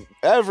freaks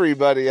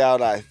everybody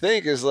out, I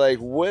think, is like,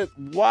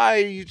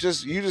 why are you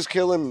just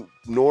killing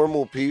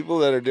normal people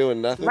that are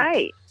doing nothing?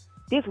 Right.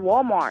 This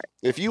Walmart.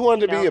 If you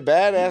wanted to be a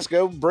badass,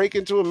 go break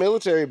into a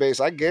military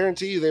base. I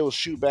guarantee you they will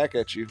shoot back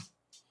at you.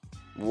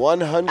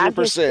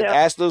 100%.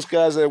 Ask those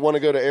guys that want to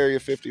go to Area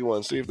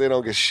 51. See if they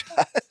don't get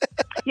shot.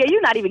 Yeah,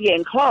 you're not even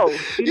getting close.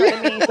 You know what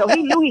I mean? So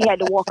he knew he had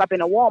to walk up in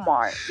a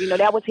Walmart.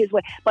 That was his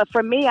way. But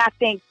for me, I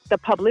think the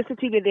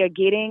publicity that they're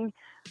getting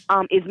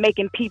is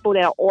making people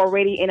that are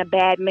already in a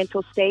bad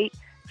mental state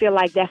feel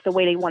like that's the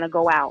way they want to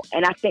go out.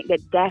 And I think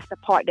that's the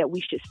part that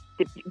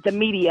the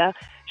media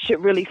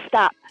should really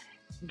stop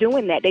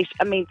doing that.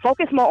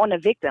 Focus more on the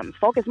victims.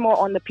 Focus more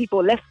on the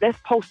people. Let's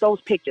post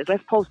those pictures.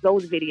 Let's post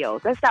those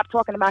videos. Let's stop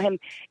talking about him.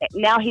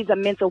 Now he's a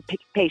mental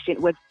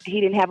patient he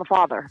didn't have a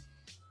father.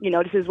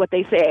 This is what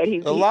they said.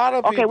 A lot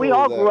of people. Okay, we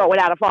all grew up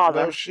without a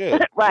father. No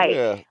shit. Right.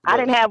 Yeah, I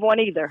didn't have one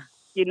either.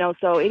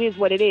 So it is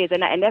what it is.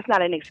 And that's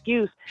not an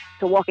excuse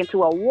to walk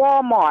into a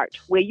Walmart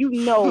where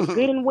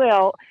good and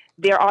well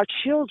there are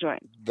children.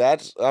 They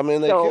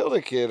killed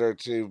a kid or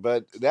two,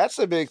 but that's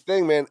the big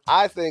thing, man.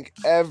 I think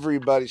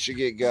everybody should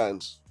get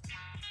guns.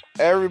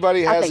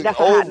 Everybody has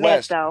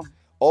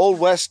Old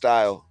West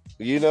style.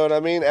 You know what I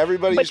mean?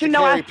 Everybody used to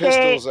carry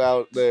pistols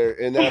out there,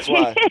 and that's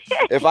why.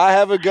 If I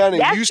have a gun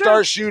and you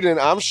start shooting,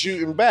 I'm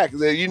shooting back.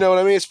 You know what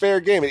I mean? It's fair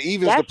game. It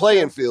evens the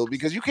playing field,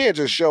 because you can't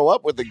just show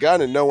up with a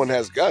gun and no one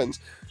has guns.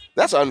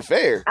 That's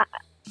unfair.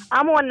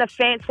 I'm on the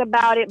fence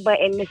about it, but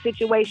in the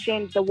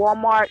situation, the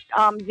Walmart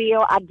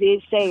deal, I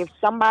did say if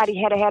somebody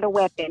had had a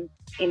weapon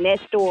in that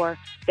store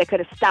that could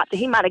have stopped it,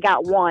 he might have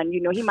got one.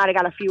 He might have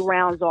got a few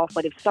rounds off,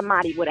 but if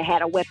somebody would have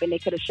had a weapon, they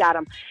could have shot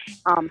him.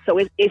 So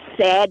it's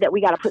sad that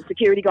we got to put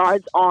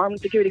armed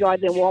security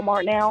guards in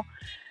Walmart now.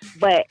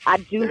 But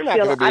I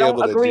I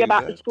don't agree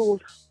about the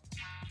schools.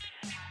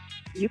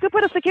 You could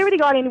put a security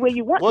guard anywhere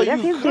you want. Well,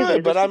 that's you his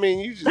could,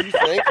 business. but you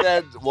think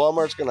that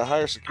Walmart's going to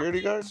hire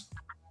security guards?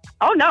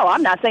 Oh no,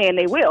 I'm not saying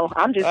they will.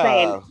 I'm just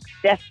saying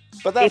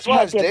but that's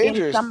why it's had to have been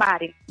dangerous.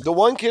 somebody. The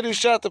one kid who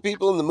shot the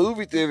people in the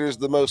movie theater is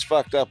the most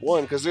fucked up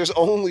one because there's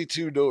only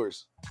 2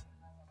 doors.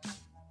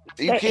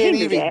 You can't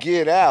even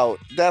get out.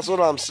 That's what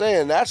I'm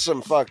saying. That's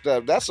some fucked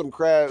up. That's some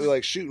crap,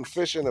 like shooting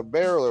fish in a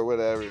barrel or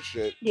whatever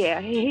shit.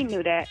 Yeah, he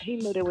knew that. He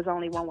knew there was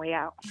only one way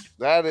out.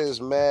 That is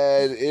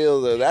mad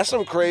ill, though. That's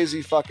some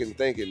crazy fucking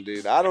thinking,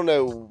 dude. I don't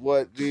know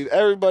what, dude.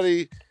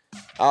 Everybody,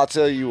 I'll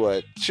tell you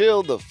what.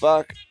 Chill the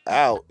fuck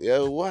out,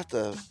 yo. What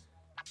the?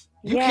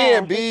 You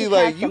can't be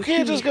like, you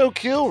can't just go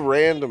kill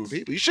random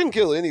people. You shouldn't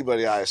kill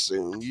anybody, I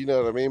assume. You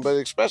know what I mean? But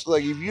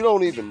especially, like, if you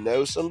don't even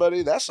know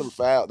somebody, that's some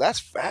foul. That's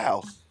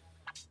foul.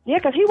 Yeah,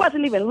 because he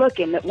wasn't even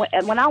looking.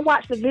 When I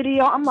watched the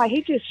video, I'm like,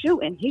 he just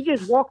shooting. He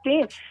just walked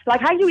in.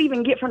 Like, how you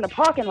even get from the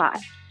parking lot?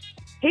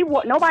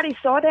 Nobody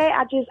saw that.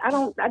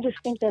 I just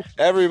think that's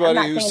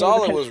everybody who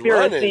saw it was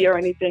running or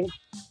anything.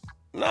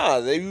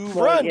 Nah, they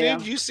run,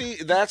 dude. You see,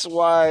 that's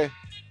why,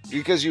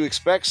 because you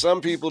expect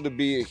some people to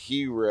be a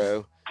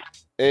hero.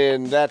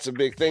 And that's a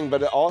big thing.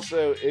 But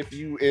also, if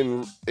you,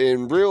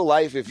 in real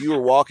life, if you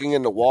were walking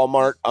into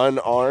Walmart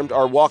unarmed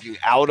or walking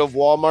out of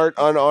Walmart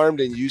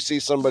unarmed and you see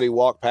somebody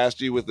walk past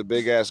you with a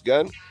big ass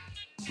gun,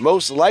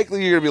 most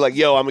likely you're going to be like,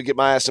 yo, I'm going to get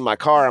my ass in my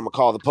car. I'm going to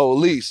call the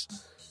police.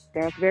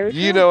 That's very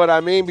true. You know what I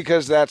mean?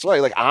 Because that's why,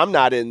 like, I'm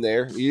not in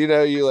there. You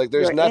know, you like,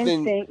 there's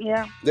nothing.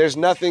 Instinct, there's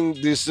nothing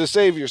to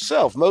save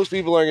yourself. Most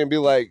people aren't going to be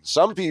like,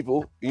 some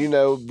people, you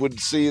know, would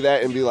see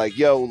that and be like,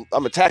 yo, I'm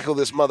going to tackle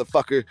this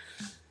motherfucker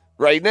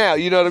right now,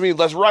 you know what I mean?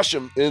 Let's rush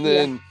him. And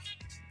then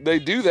they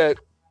do that.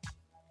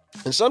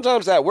 And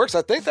sometimes that works.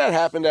 I think that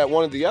happened at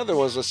one of the other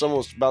ones that someone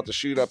was about to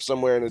shoot up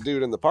somewhere and a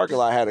dude in the parking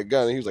lot had a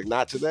gun. And he was like,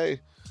 not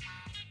today.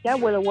 That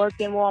would have worked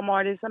in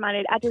Walmart or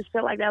somebody. I just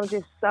feel like that was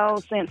just so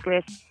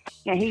senseless.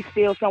 And he's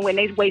still somewhere. And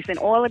they're wasting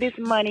all of this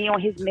money on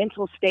his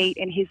mental state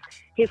and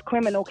his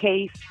criminal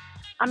case.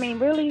 I mean,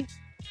 really?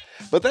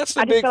 But that's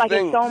the big thing. I just feel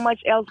like there's so much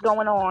else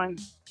going on.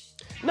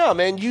 No,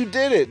 man, you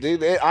did it,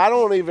 dude. I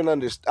don't even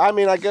understand. I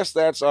mean, I guess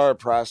that's our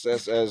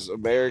process as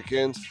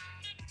Americans.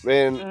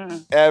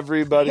 Man,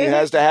 everybody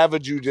has to have a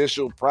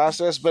judicial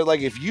process. But,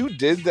 like, if you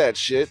did that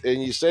shit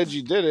and you said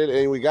you did it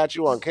and we got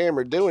you on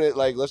camera doing it,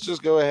 like, let's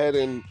just go ahead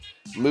and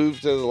move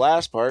to the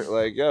last part.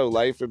 Like, yo,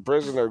 life in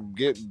prison or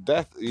get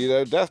death,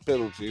 death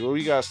penalty. Well,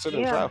 you got to sit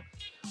in trial.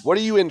 What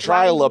are you in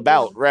trial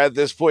about right at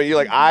this point? You're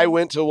like, I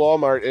went to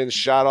Walmart and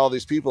shot all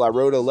these people. I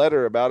wrote a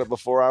letter about it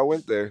before I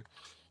went there.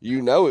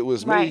 You know it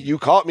was me. You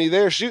caught me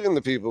there shooting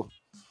the people.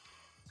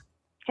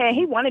 Hey,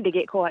 he wanted to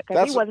get caught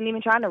because he wasn't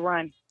even trying to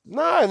run.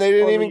 No, and they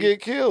didn't even get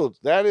killed.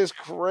 That is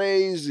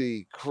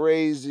crazy,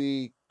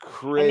 crazy,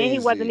 crazy. And then he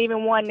wasn't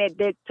even one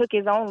that took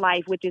his own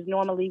life, which is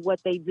normally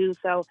what they do.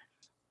 So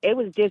it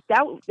was just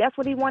that's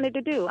what he wanted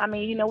to do. I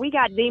mean, we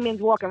got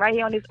demons walking right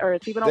here on this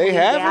earth. People don't. They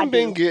haven't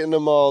been getting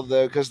them all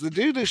though, because the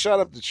dude who shot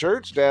up the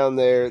church down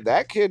there,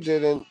 that kid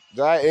didn't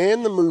die,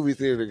 and the movie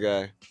theater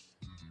guy.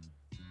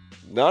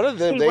 None of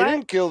them. They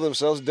didn't kill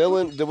themselves.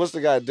 Dylan, what's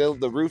the guy?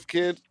 The roof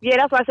kid? Yeah,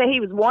 that's why I said he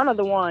was one of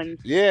the ones.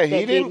 Yeah,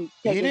 he didn't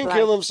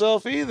kill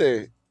himself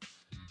either.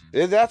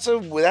 That's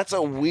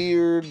a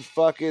weird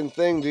fucking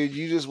thing, dude.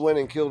 You just went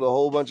and killed a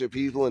whole bunch of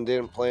people and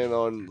didn't plan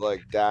on,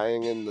 like,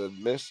 dying in the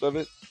midst of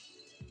it.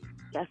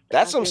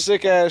 That's some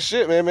sick ass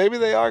shit, man. Maybe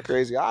they are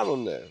crazy. I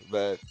don't know,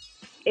 but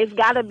it's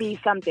got to be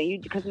something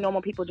because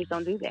normal people just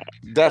don't do that.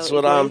 That's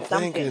what I'm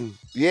thinking.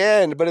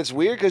 Yeah, but it's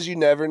weird because you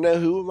never know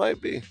who it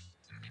might be.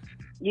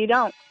 You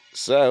don't.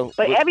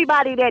 But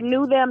everybody that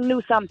knew them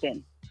knew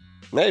something.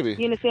 Maybe.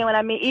 You understand what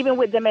I mean? Even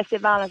with domestic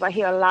violence, I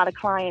hear a lot of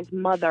clients'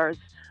 mothers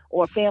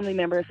or family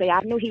members say, I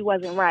knew he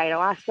wasn't right, or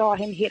I saw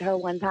him hit her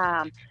one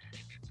time.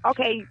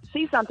 Okay,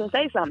 see something,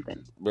 say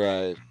something.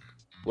 Right.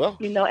 Well.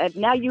 And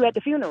now you at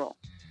the funeral.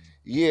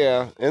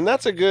 Yeah, and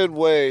that's a good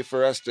way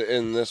for us to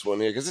end this one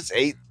here, because it's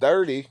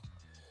 8:30.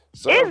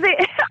 So is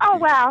it? Oh,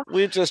 wow.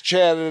 We just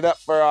chatted it up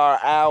for our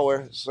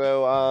hour,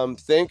 so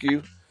thank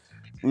you.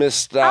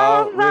 Miss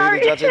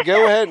Radiah Johnson.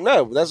 Go ahead.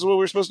 No, that's what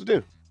we're supposed to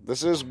do.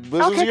 This is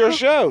your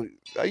show.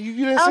 You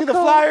didn't see the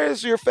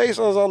flyers? Your face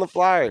was on the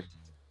flyer.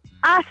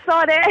 I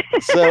saw that.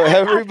 So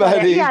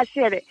everybody, yeah, I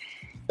said it.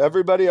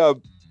 Everybody,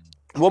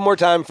 one more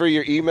time for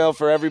your email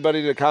for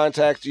everybody to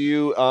contact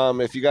you.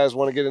 If you guys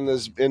want to get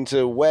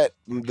into Wet,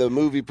 the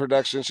movie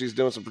production, she's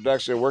doing some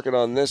production, working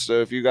on this. So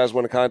if you guys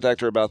want to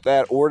contact her about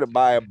that or to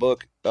buy a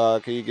book,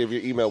 can you give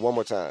your email one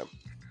more time?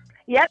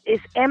 Yep,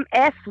 it's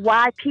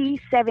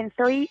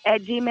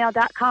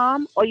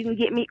msyp73@gmail.com, or you can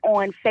get me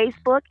on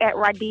Facebook at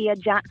Radiah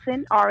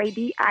Johnson,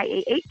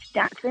 Radiah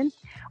Johnson,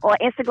 or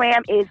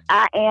Instagram is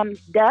I am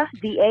the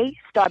DA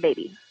Star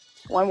Baby.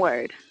 One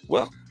word.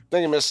 Well,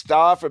 thank you, Miss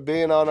Star, for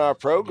being on our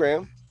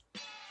program.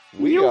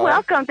 You're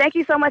welcome. Thank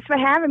you so much for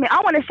having me. I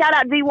want to shout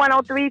out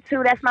D103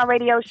 too. That's my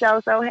radio show.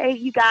 So hey,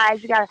 you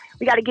guys, we got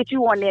to get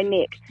you on there,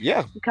 Nick.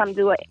 Yeah. You come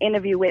do an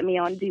interview with me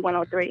on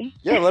D103.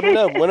 Yeah, let me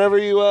know whenever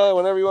you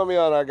want me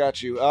on. I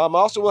got you.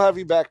 Also, we'll have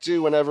you back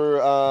too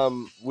whenever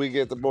we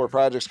get the more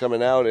projects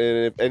coming out,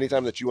 and if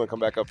anytime that you want to come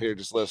back up here,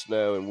 just let us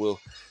know, and we'll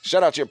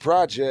shout out your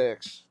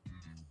projects.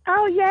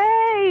 Oh,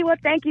 yay. Well,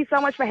 thank you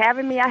so much for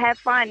having me. I had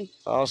fun.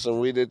 Awesome,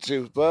 we did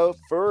too. Well,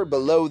 for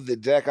Below the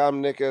Deck,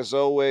 I'm Nick as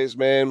always,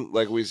 man.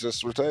 Like we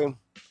just were saying,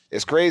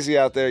 it's crazy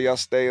out there. Y'all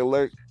stay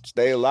alert,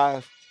 stay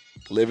alive,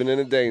 living in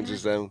a danger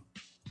zone.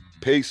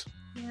 Peace.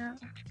 Yeah.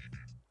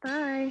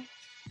 Bye.